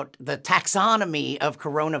about the taxonomy of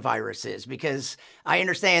coronaviruses? Because I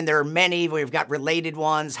understand there are many. We've got related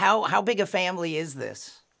ones. How big a family is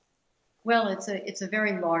this? Well, it's a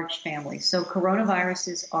very large family. So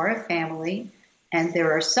coronaviruses are a family, and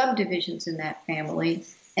there are subdivisions in that family,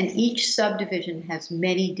 and each subdivision has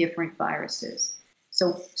many different viruses.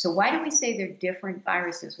 So why do we say they're different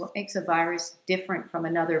viruses? What makes a virus different from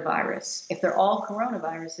another virus? If they're all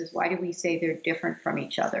coronaviruses, why do we say they're different from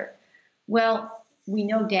each other? Well, we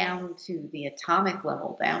know down to the atomic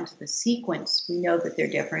level, down to the sequence, we know that they're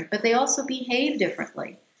different, but they also behave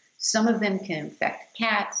differently. Some of them can infect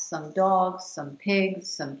cats, some dogs, some pigs,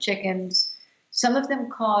 some chickens. Some of them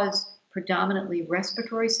cause predominantly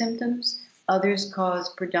respiratory symptoms. Others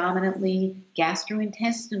cause predominantly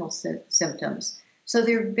gastrointestinal symptoms. So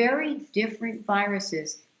they're very different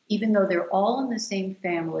viruses, even though they're all in the same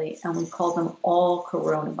family, and we call them all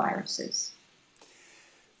coronaviruses.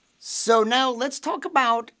 So now let's talk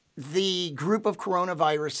about the group of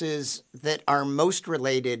coronaviruses that are most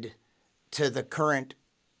related to the current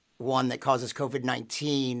one that causes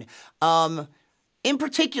COVID-19. In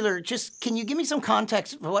particular, just can you give me some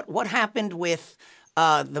context of what happened with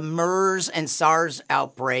the MERS and SARS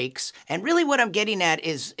outbreaks. And really what I'm getting at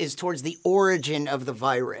is towards the origin of the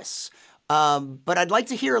virus. But I'd like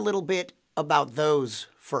to hear a little bit about those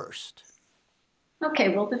first.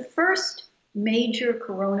 Okay, well, the first major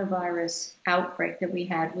coronavirus outbreak that we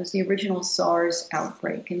had was the original SARS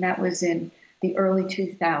outbreak, and that was in the early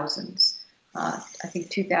 2000s, I think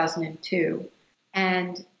 2002.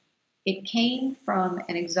 And it came from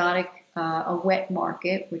an exotic, a wet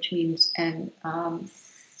market, which means a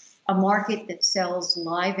market that sells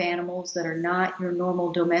live animals that are not your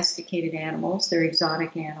normal domesticated animals. They're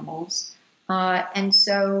exotic animals. And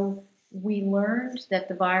so we learned that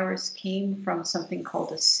the virus came from something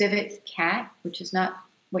called a civet cat, which is not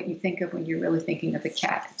what you think of when you're really thinking of a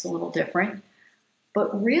cat. It's a little different.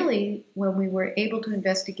 But really, when we were able to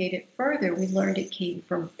investigate it further, we learned it came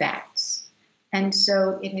from bats. And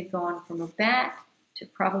so it had gone from a bat to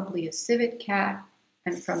probably a civet cat,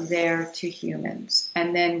 and from there to humans.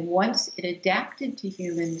 And then once it adapted to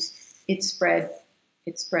humans, it spread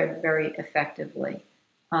very effectively.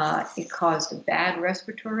 It caused a bad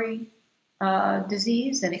respiratory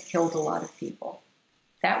disease, and it killed a lot of people.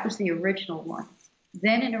 That was the original one.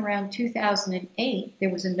 Then in around 2008, there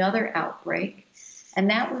was another outbreak, and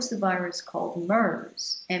that was the virus called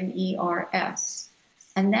MERS, M-E-R-S.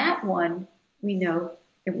 And that one, we know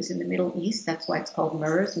it was in the Middle East. That's why it's called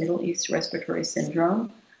MERS, Middle East Respiratory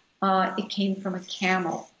Syndrome. It came from a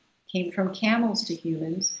camel, came from camels to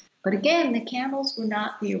humans. But again, the camels were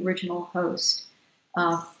not the original host.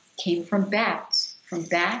 Came from bats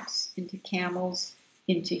into camels,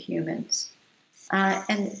 into humans.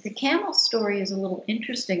 And the camel story is a little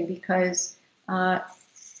interesting because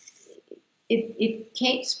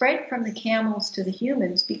it spread from the camels to the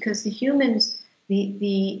humans because the humans,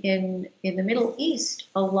 in the Middle East,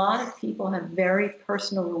 a lot of people have very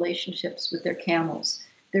personal relationships with their camels.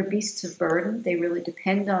 They're beasts of burden. They really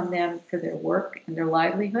depend on them for their work and their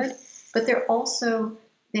livelihood, but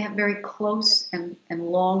they have very close and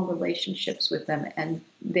long relationships with them, and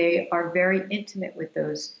they are very intimate with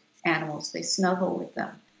those animals. They snuggle with them.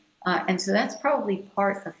 And so that's probably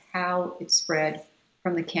part of how it spread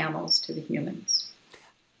from the camels to the humans.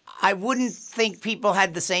 I wouldn't think people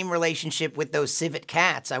had the same relationship with those civet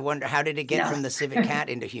cats. I wonder, how did it get from the civet cat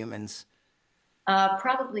into humans?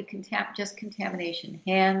 Probably just contamination,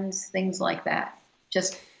 hands, things like that,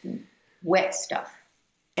 just wet stuff.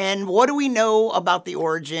 And what do we know about the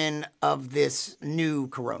origin of this new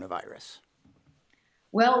coronavirus?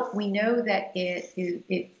 Well, we know that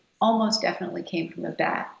it almost definitely came from a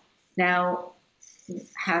bat. Now,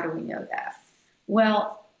 how do we know that?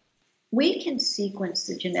 Well, we can sequence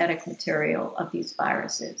the genetic material of these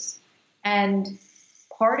viruses. And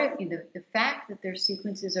part of the fact that their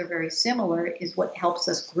sequences are very similar is what helps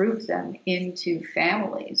us group them into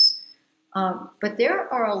families. But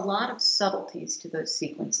there are a lot of subtleties to those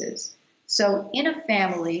sequences. So in a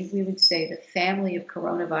family, we would say the family of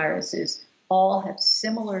coronaviruses all have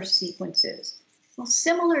similar sequences. Well,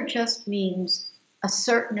 similar just means a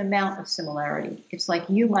certain amount of similarity. It's like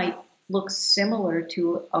you might look similar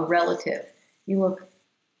to a relative. You look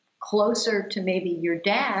closer to maybe your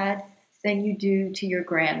dad than you do to your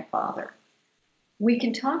grandfather. We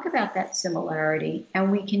can talk about that similarity,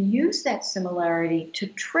 and we can use that similarity to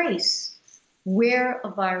trace where a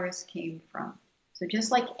virus came from. So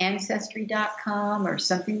just like Ancestry.com or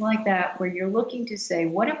something like that, where you're looking to say,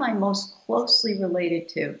 what am I most closely related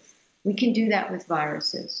to? We can do that with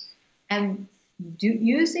viruses. And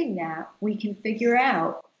using that, we can figure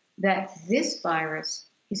out that this virus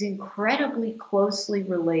is incredibly closely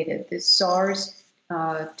related. This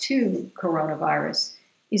SARS-2 coronavirus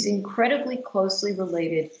is incredibly closely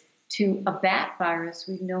related to a bat virus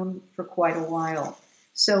we've known for quite a while.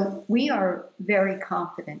 So we are very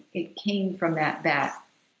confident it came from that bat.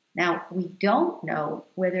 Now, we don't know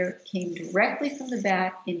whether it came directly from the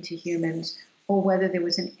bat into humans or whether there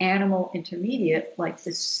was an animal intermediate like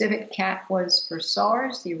the civet cat was for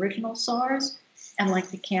SARS, the original SARS, and like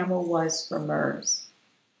the camel was for MERS.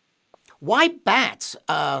 Why bats?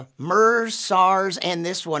 MERS, SARS, and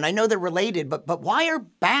this one. I know they're related, but why are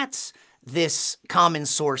bats this common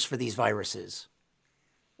source for these viruses?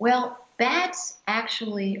 Well, bats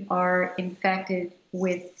actually are infected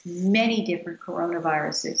with many different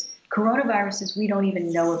coronaviruses we don't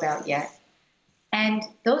even know about yet. And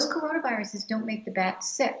those coronaviruses don't make the bat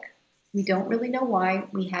sick. We don't really know why.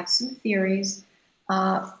 We have some theories,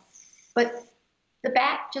 but the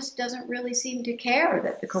bat just doesn't really seem to care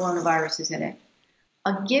that the coronavirus is in it.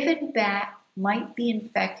 A given bat might be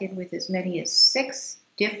infected with as many as 6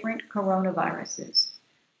 different coronaviruses.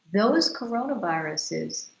 Those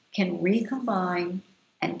coronaviruses can recombine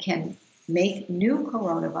and can make new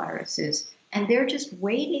coronaviruses, and they're just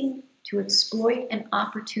waiting to exploit an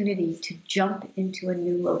opportunity to jump into a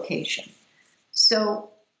new location. So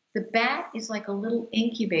the bat is like a little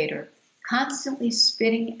incubator, constantly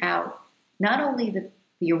spitting out not only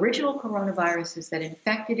the original coronaviruses that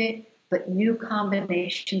infected it, but new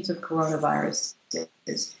combinations of coronaviruses.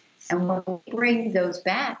 And when we bring those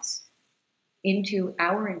bats into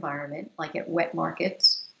our environment, like at wet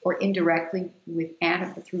markets, or indirectly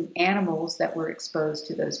through animals that were exposed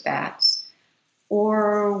to those bats,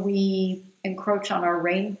 or we encroach on our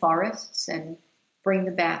rainforests and bring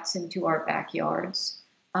the bats into our backyards,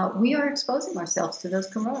 we are exposing ourselves to those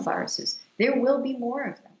coronaviruses. There will be more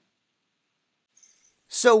of them.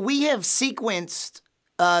 So we have sequenced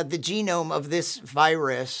the genome of this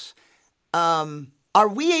virus. Are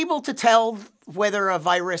we able to tell whether a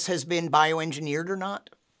virus has been bioengineered or not?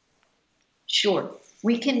 Sure.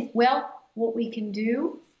 What we can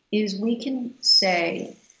do is we can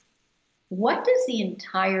say, what does the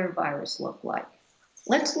entire virus look like?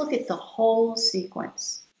 Let's look at the whole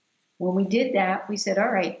sequence. When we did that, we said,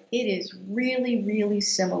 all right, it is really, really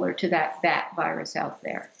similar to that bat virus out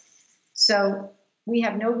there. So we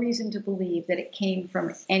have no reason to believe that it came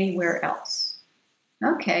from anywhere else.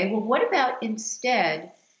 Okay, well, what about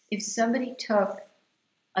instead if somebody took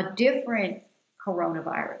a different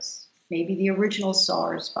coronavirus, maybe the original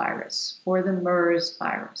SARS virus or the MERS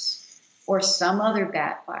virus or some other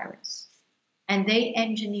bat virus, and they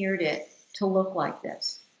engineered it to look like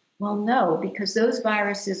this? Well, no, because those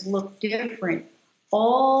viruses look different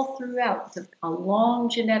all throughout a long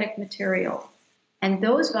genetic material. And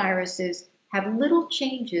those viruses have little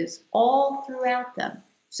changes all throughout them.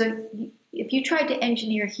 So if you tried to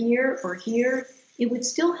engineer here or here, it would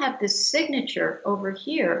still have this signature over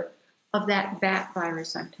here of that bat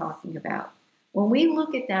virus I'm talking about. When we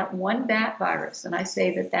look at that one bat virus, and I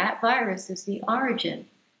say that that virus is the origin,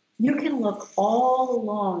 you can look all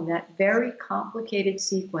along that very complicated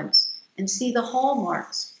sequence and see the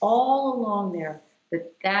hallmarks all along there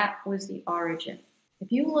that that was the origin.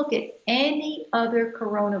 If you look at any other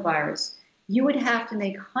coronavirus, you would have to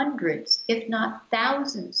make hundreds, if not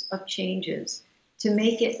thousands, of changes to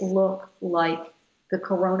make it look like the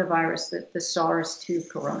coronavirus, the SARS-2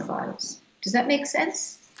 coronavirus. Does that make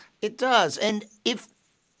sense? It does. And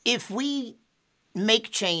if we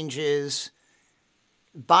make changes,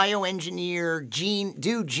 bioengineer,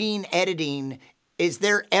 do gene editing, is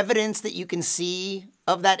there evidence that you can see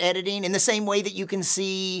of that editing in the same way that you can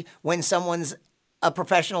see when a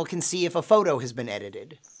professional can see if a photo has been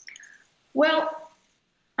edited? Well,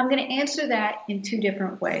 I'm going to answer that in two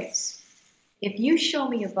different ways. If you show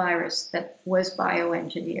me a virus that was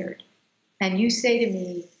bioengineered and you say to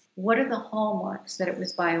me, what are the hallmarks that it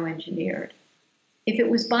was bioengineered? If it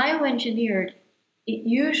was bioengineered, it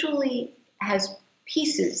usually has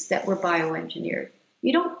pieces that were bioengineered.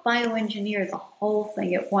 You don't bioengineer the whole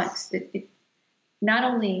thing at once. I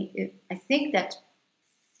think that's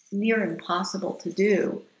near impossible to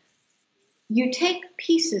do. You take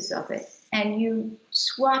pieces of it and you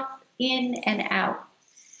swap in and out.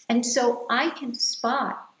 And so I can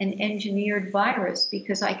spot an engineered virus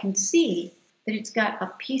because I can see that it's got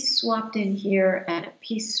a piece swapped in here and a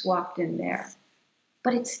piece swapped in there.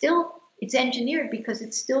 But it's engineered because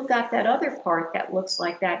it's still got that other part that looks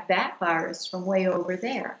like that bat virus from way over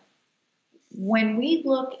there. When we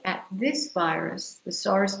look at this virus, the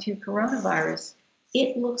SARS-2 coronavirus,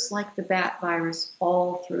 it looks like the bat virus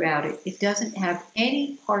all throughout it. It doesn't have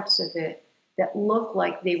any parts of it that look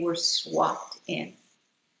like they were swapped in.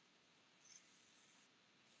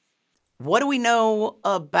 What do we know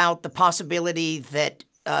about the possibility that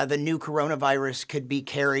the new coronavirus could be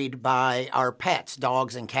carried by our pets,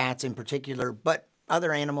 dogs and cats in particular, but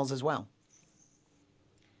other animals as well?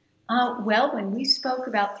 Well, when we spoke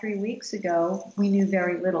about 3 weeks ago, we knew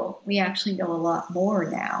very little. We actually know a lot more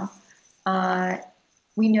now.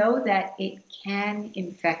 We know that it can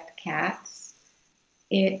infect cats.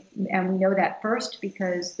 And we know that first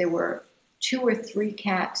because there were 2 or 3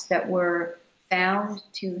 cats that were found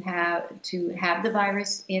to have the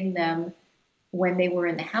virus in them when they were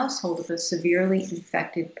in the household of a severely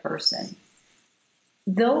infected person.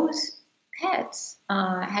 Those pets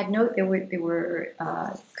there were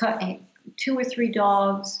 2 or 3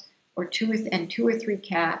 dogs or 2 or 3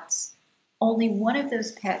 cats. Only one of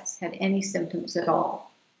those pets had any symptoms at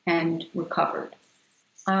all and recovered.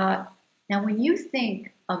 Now, when you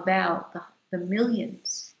think about the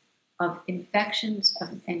millions of infections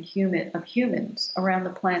of humans around the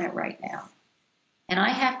planet right now, and I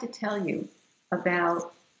have to tell you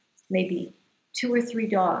about maybe 2 or 3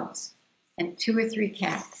 dogs and 2 or 3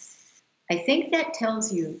 cats, I think that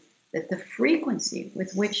tells you that the frequency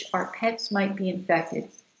with which our pets might be infected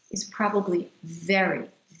is probably very,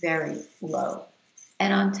 very low.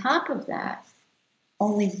 And on top of that,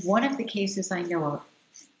 only one of the cases I know of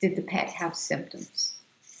did the pet have symptoms.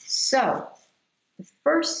 So the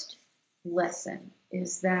first lesson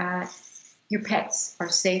is that your pets are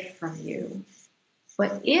safe from you.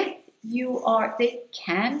 But if they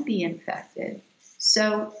can be infected.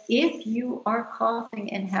 So if you are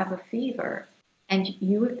coughing and have a fever, and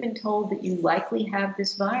you have been told that you likely have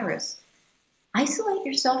this virus, isolate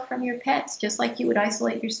yourself from your pets, just like you would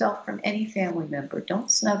isolate yourself from any family member.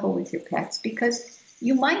 Don't snuggle with your pets because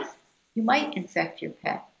you might infect your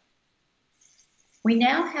pet. We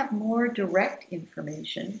now have more direct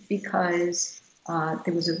information because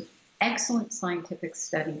there was an excellent scientific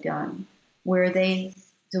study done where they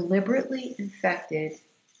deliberately infected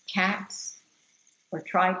cats, or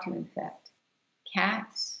tried to infect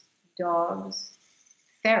cats, dogs,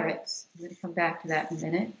 ferrets, I'm going to come back to that in a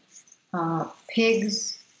minute,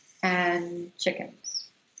 pigs, and chickens,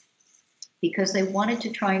 because they wanted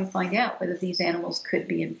to try and find out whether these animals could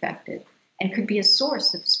be infected and could be a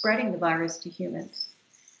source of spreading the virus to humans.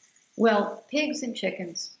 Well, pigs and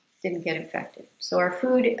chickens didn't get infected, so our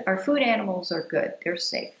food animals are good, they're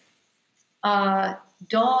safe.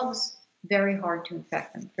 Dogs, very hard to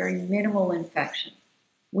infect them, very minimal infection.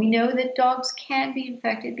 We know that dogs can be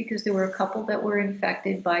infected because there were a couple that were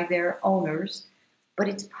infected by their owners, but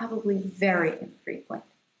it's probably very infrequent.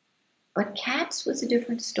 But cats was a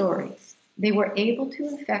different story. They were able to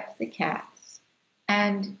infect the cats.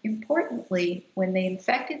 And importantly, when they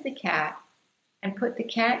infected the cat and put the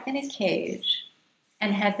cat in a cage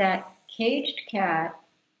and had that caged cat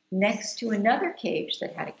next to another cage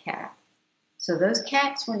that had a cat, so those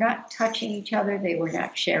cats were not touching each other, they were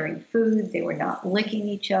not sharing food, they were not licking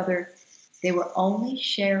each other, they were only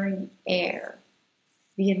sharing air.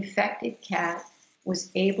 The infected cat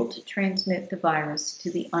was able to transmit the virus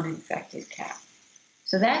to the uninfected cat.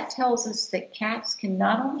 So that tells us that cats can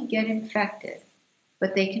not only get infected,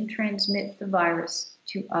 but they can transmit the virus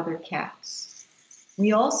to other cats.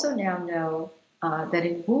 We also now know that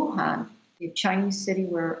in Wuhan, the Chinese city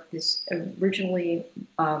where this originally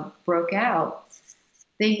broke out,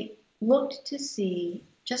 they looked to see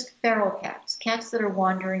just feral cats, cats that are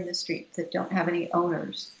wandering the streets that don't have any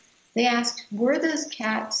owners. They asked, were those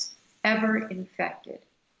cats ever infected?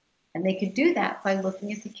 And they could do that by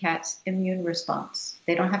looking at the cat's immune response.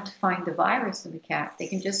 They don't have to find the virus in the cat. They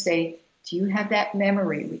can just say, do you have that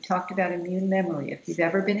memory? We talked about immune memory. If you've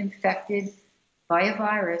ever been infected by a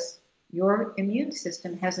virus, your immune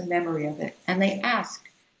system has a memory of it. And they asked,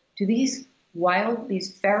 do these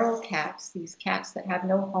feral cats, these cats that have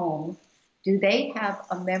no home, do they have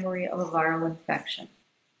a memory of a viral infection?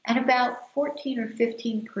 And about 14 or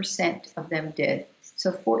 15% of them did.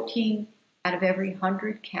 So 14 out of every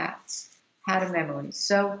 100 cats had a memory.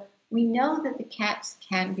 So we know that the cats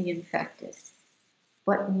can be infected,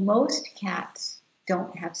 but most cats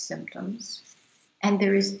don't have symptoms. And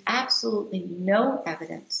there is absolutely no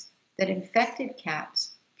evidence that infected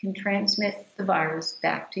cats can transmit the virus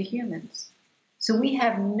back to humans. So we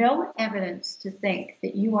have no evidence to think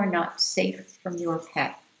that you are not safe from your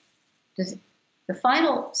pet. The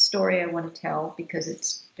final story I want to tell, because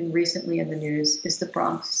it's been recently in the news, is the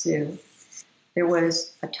Bronx Zoo. There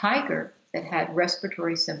was a tiger that had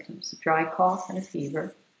respiratory symptoms, a dry cough and a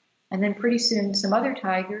fever. And then pretty soon some other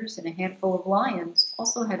tigers and a handful of lions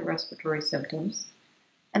also had respiratory symptoms.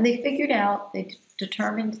 And they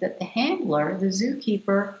determined that the handler, the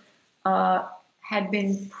zookeeper, had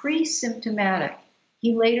been pre-symptomatic.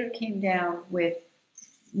 He later came down with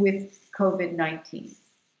COVID-19.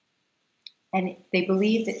 And they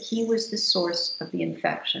believed that he was the source of the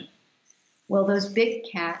infection. Well, those big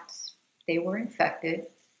cats, they were infected.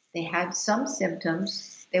 They had some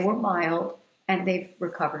symptoms. They were mild, and they've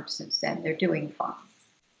recovered since then. They're doing fine.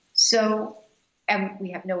 So, and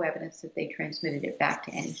we have no evidence that they transmitted it back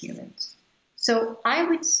to any humans. So I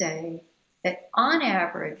would say that on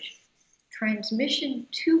average, transmission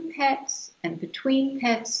to pets and between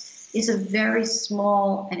pets is a very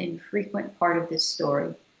small and infrequent part of this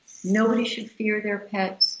story. Nobody should fear their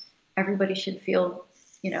pets. Everybody should feel,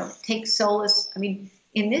 take solace. I mean,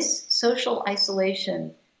 in this social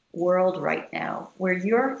isolation world right now, where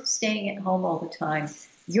you're staying at home all the time,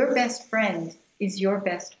 your best friend is your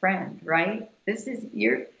best friend, right? This is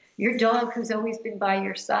your dog who's always been by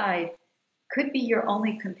your side could be your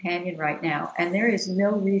only companion right now, and there is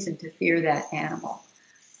no reason to fear that animal.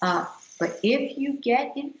 But if you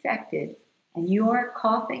get infected and you are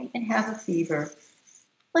coughing and have a fever,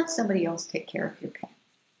 let somebody else take care of your pet.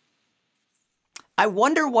 I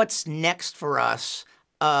wonder what's next for us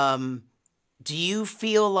Do you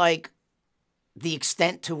feel like the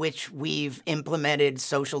extent to which we've implemented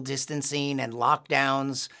social distancing and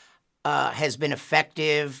lockdowns has been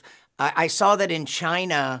effective? I saw that in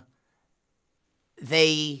China,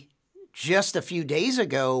 they just a few days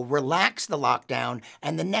ago relaxed the lockdown,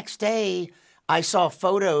 and the next day I saw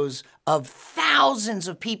photos of thousands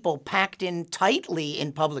of people packed in tightly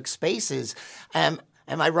in public spaces. Am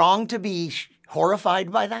I wrong to be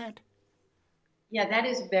horrified by that? Yeah, that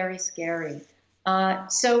is very scary.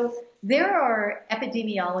 So there are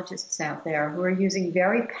epidemiologists out there who are using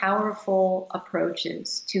very powerful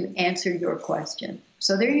approaches to answer your question.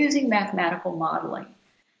 So they're using mathematical modeling.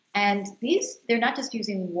 And they're not just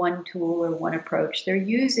using one tool or one approach, they're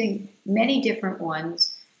using many different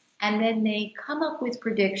ones. And then they come up with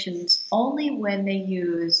predictions only when they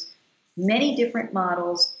use many different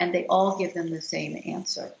models and they all give them the same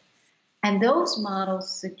answer. And those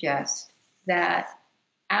models suggest that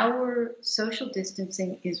our social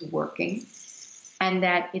distancing is working and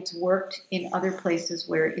that it's worked in other places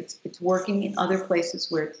where it's working in other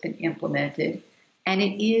places where it's been implemented. And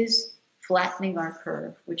it is flattening our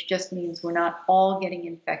curve, which just means we're not all getting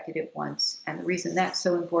infected at once. And the reason that's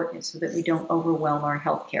so important is so that we don't overwhelm our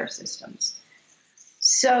healthcare systems.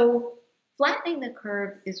 So flattening the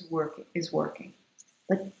curve is working.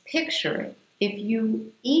 But picture it. If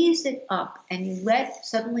you ease it up and you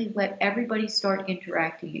suddenly let everybody start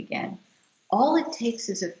interacting again, all it takes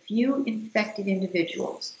is a few infected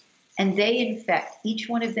individuals, and they infect. Each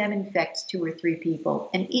one of them infects 2 or 3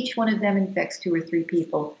 people, and each one of them infects 2 or 3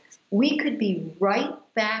 people. We could be right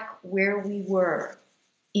back where we were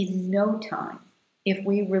in no time if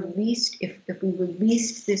we released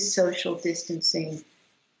this social distancing,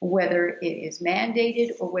 whether it is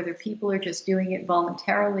mandated or whether people are just doing it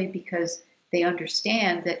voluntarily because they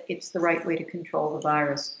understand that it's the right way to control the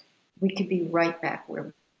virus. We could be right back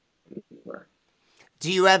where we were.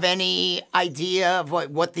 Do you have any idea of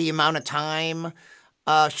what the amount of time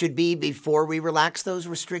should be before we relax those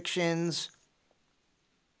restrictions?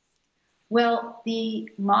 Well, the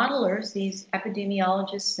modelers, these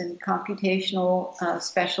epidemiologists and computational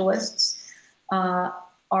specialists,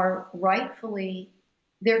 are rightfully,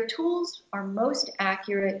 their tools are most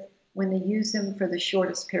accurate when they use them for the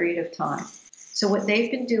shortest period of time. So what they've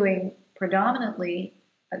been doing predominantly,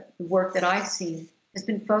 the work that I've seen, has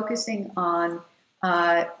been focusing on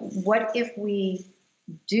what if we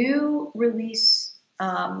do release,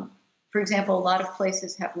 for example, a lot of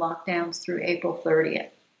places have lockdowns through April 30th.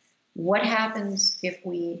 What happens if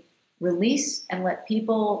we release and let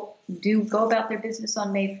people go about their business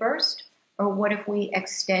on May 1st? Or what if we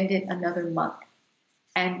extend it another month?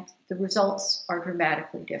 And the results are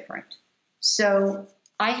dramatically different. So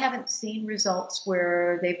I haven't seen results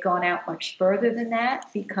where they've gone out much further than that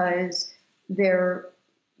because the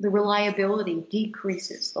reliability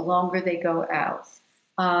decreases the longer they go out.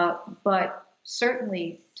 But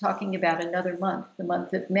certainly talking about another month, the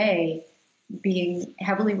month of May, being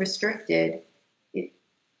heavily restricted,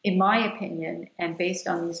 in my opinion, and based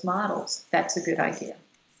on these models, that's a good idea.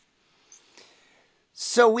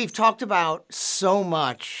 So we've talked about so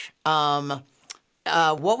much.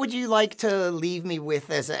 What would you like to leave me with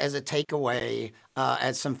as a takeaway,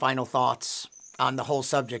 as some final thoughts on the whole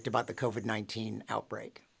subject about the COVID-19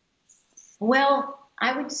 outbreak? Well,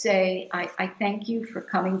 I would say I thank you for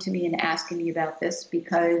coming to me and asking me about this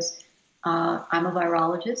because I'm a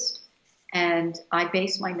virologist and I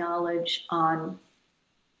base my knowledge on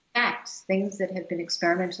facts, things that have been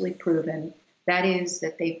experimentally proven. That is,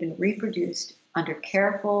 that they've been reproduced under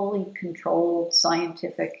carefully controlled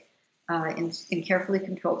scientific, in carefully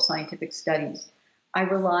controlled scientific studies. I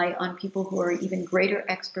rely on people who are even greater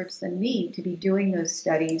experts than me to be doing those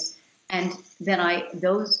studies, and then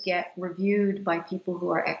those get reviewed by people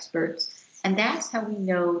who are experts. And that's how we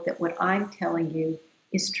know that what I'm telling you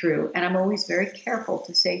is true. And I'm always very careful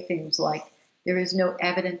to say things like, there is no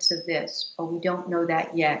evidence of this, or we don't know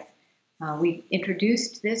that yet. We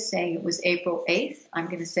introduced this saying it was April 8th. I'm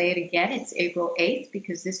going to say it again. It's April 8th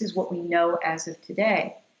because this is what we know as of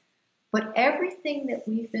today. But everything that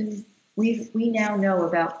we now know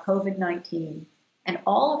about COVID-19 and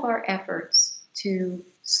all of our efforts to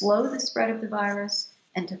slow the spread of the virus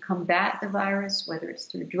and to combat the virus, whether it's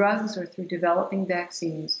through drugs or through developing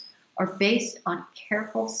vaccines, are based on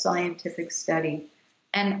careful scientific study.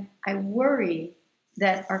 And I worry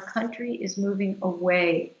that our country is moving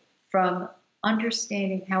away from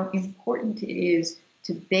understanding how important it is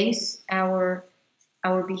to base our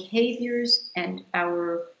behaviors and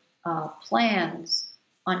our plans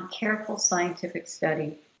on careful scientific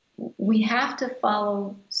study. We have to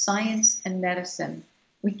follow science and medicine.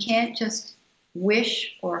 We can't just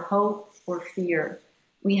wish or hope or fear.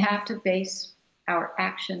 We have to base our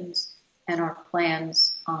actions and our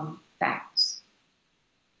plans on facts.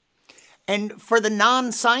 And for the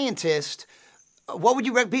non-scientist, what would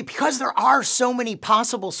you recommend? Because there are so many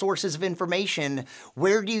possible sources of information,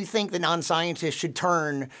 where do you think the non-scientist should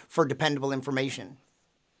turn for dependable information?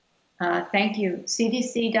 Thank you.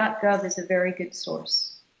 CDC.gov is a very good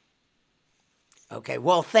source. Okay,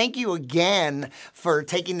 well, thank you again for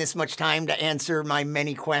taking this much time to answer my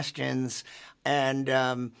many questions. And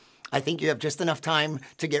I think you have just enough time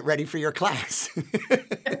to get ready for your class.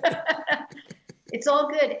 It's all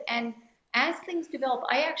good. And as things develop,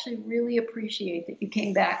 I actually really appreciate that you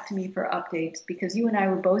came back to me for updates, because you and I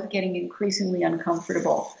were both getting increasingly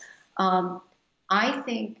uncomfortable. I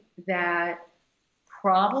think that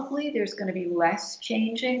probably there's going to be less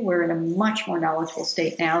changing. We're in a much more knowledgeable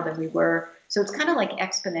state now than we were. So it's kind of like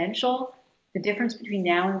exponential. The difference between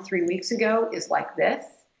now and 3 weeks ago is like this.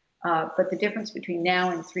 But the difference between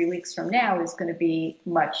now and 3 weeks from now is going to be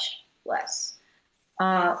much less.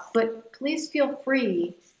 But please feel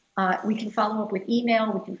free. We can follow up with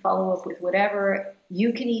email. We can follow up with whatever.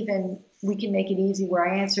 We can make it easy where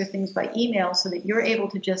I answer things by email so that you're able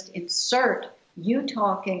to just insert you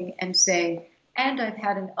talking and say, and I've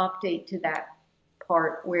had an update to that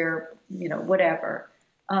part where, whatever.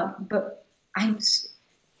 But I'm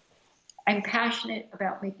passionate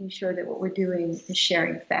about making sure that what we're doing is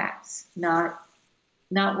sharing facts, not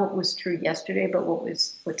what was true yesterday, but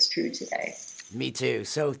what's true today. Me too.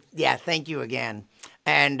 So yeah, thank you again.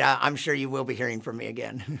 And I'm sure you will be hearing from me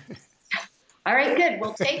again. All right, good.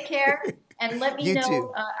 Well, take care and let me You know.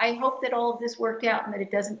 too. I hope that all of this worked out and that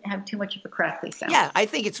it doesn't have too much of a crackly sound. Yeah, I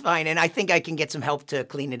think it's fine. And I think I can get some help to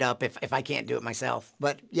clean it up if I can't do it myself.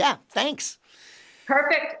 But yeah, thanks.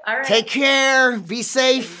 Perfect. All right. Take care. Be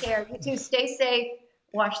safe. Take care. You too. Stay safe.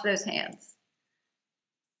 Wash those hands.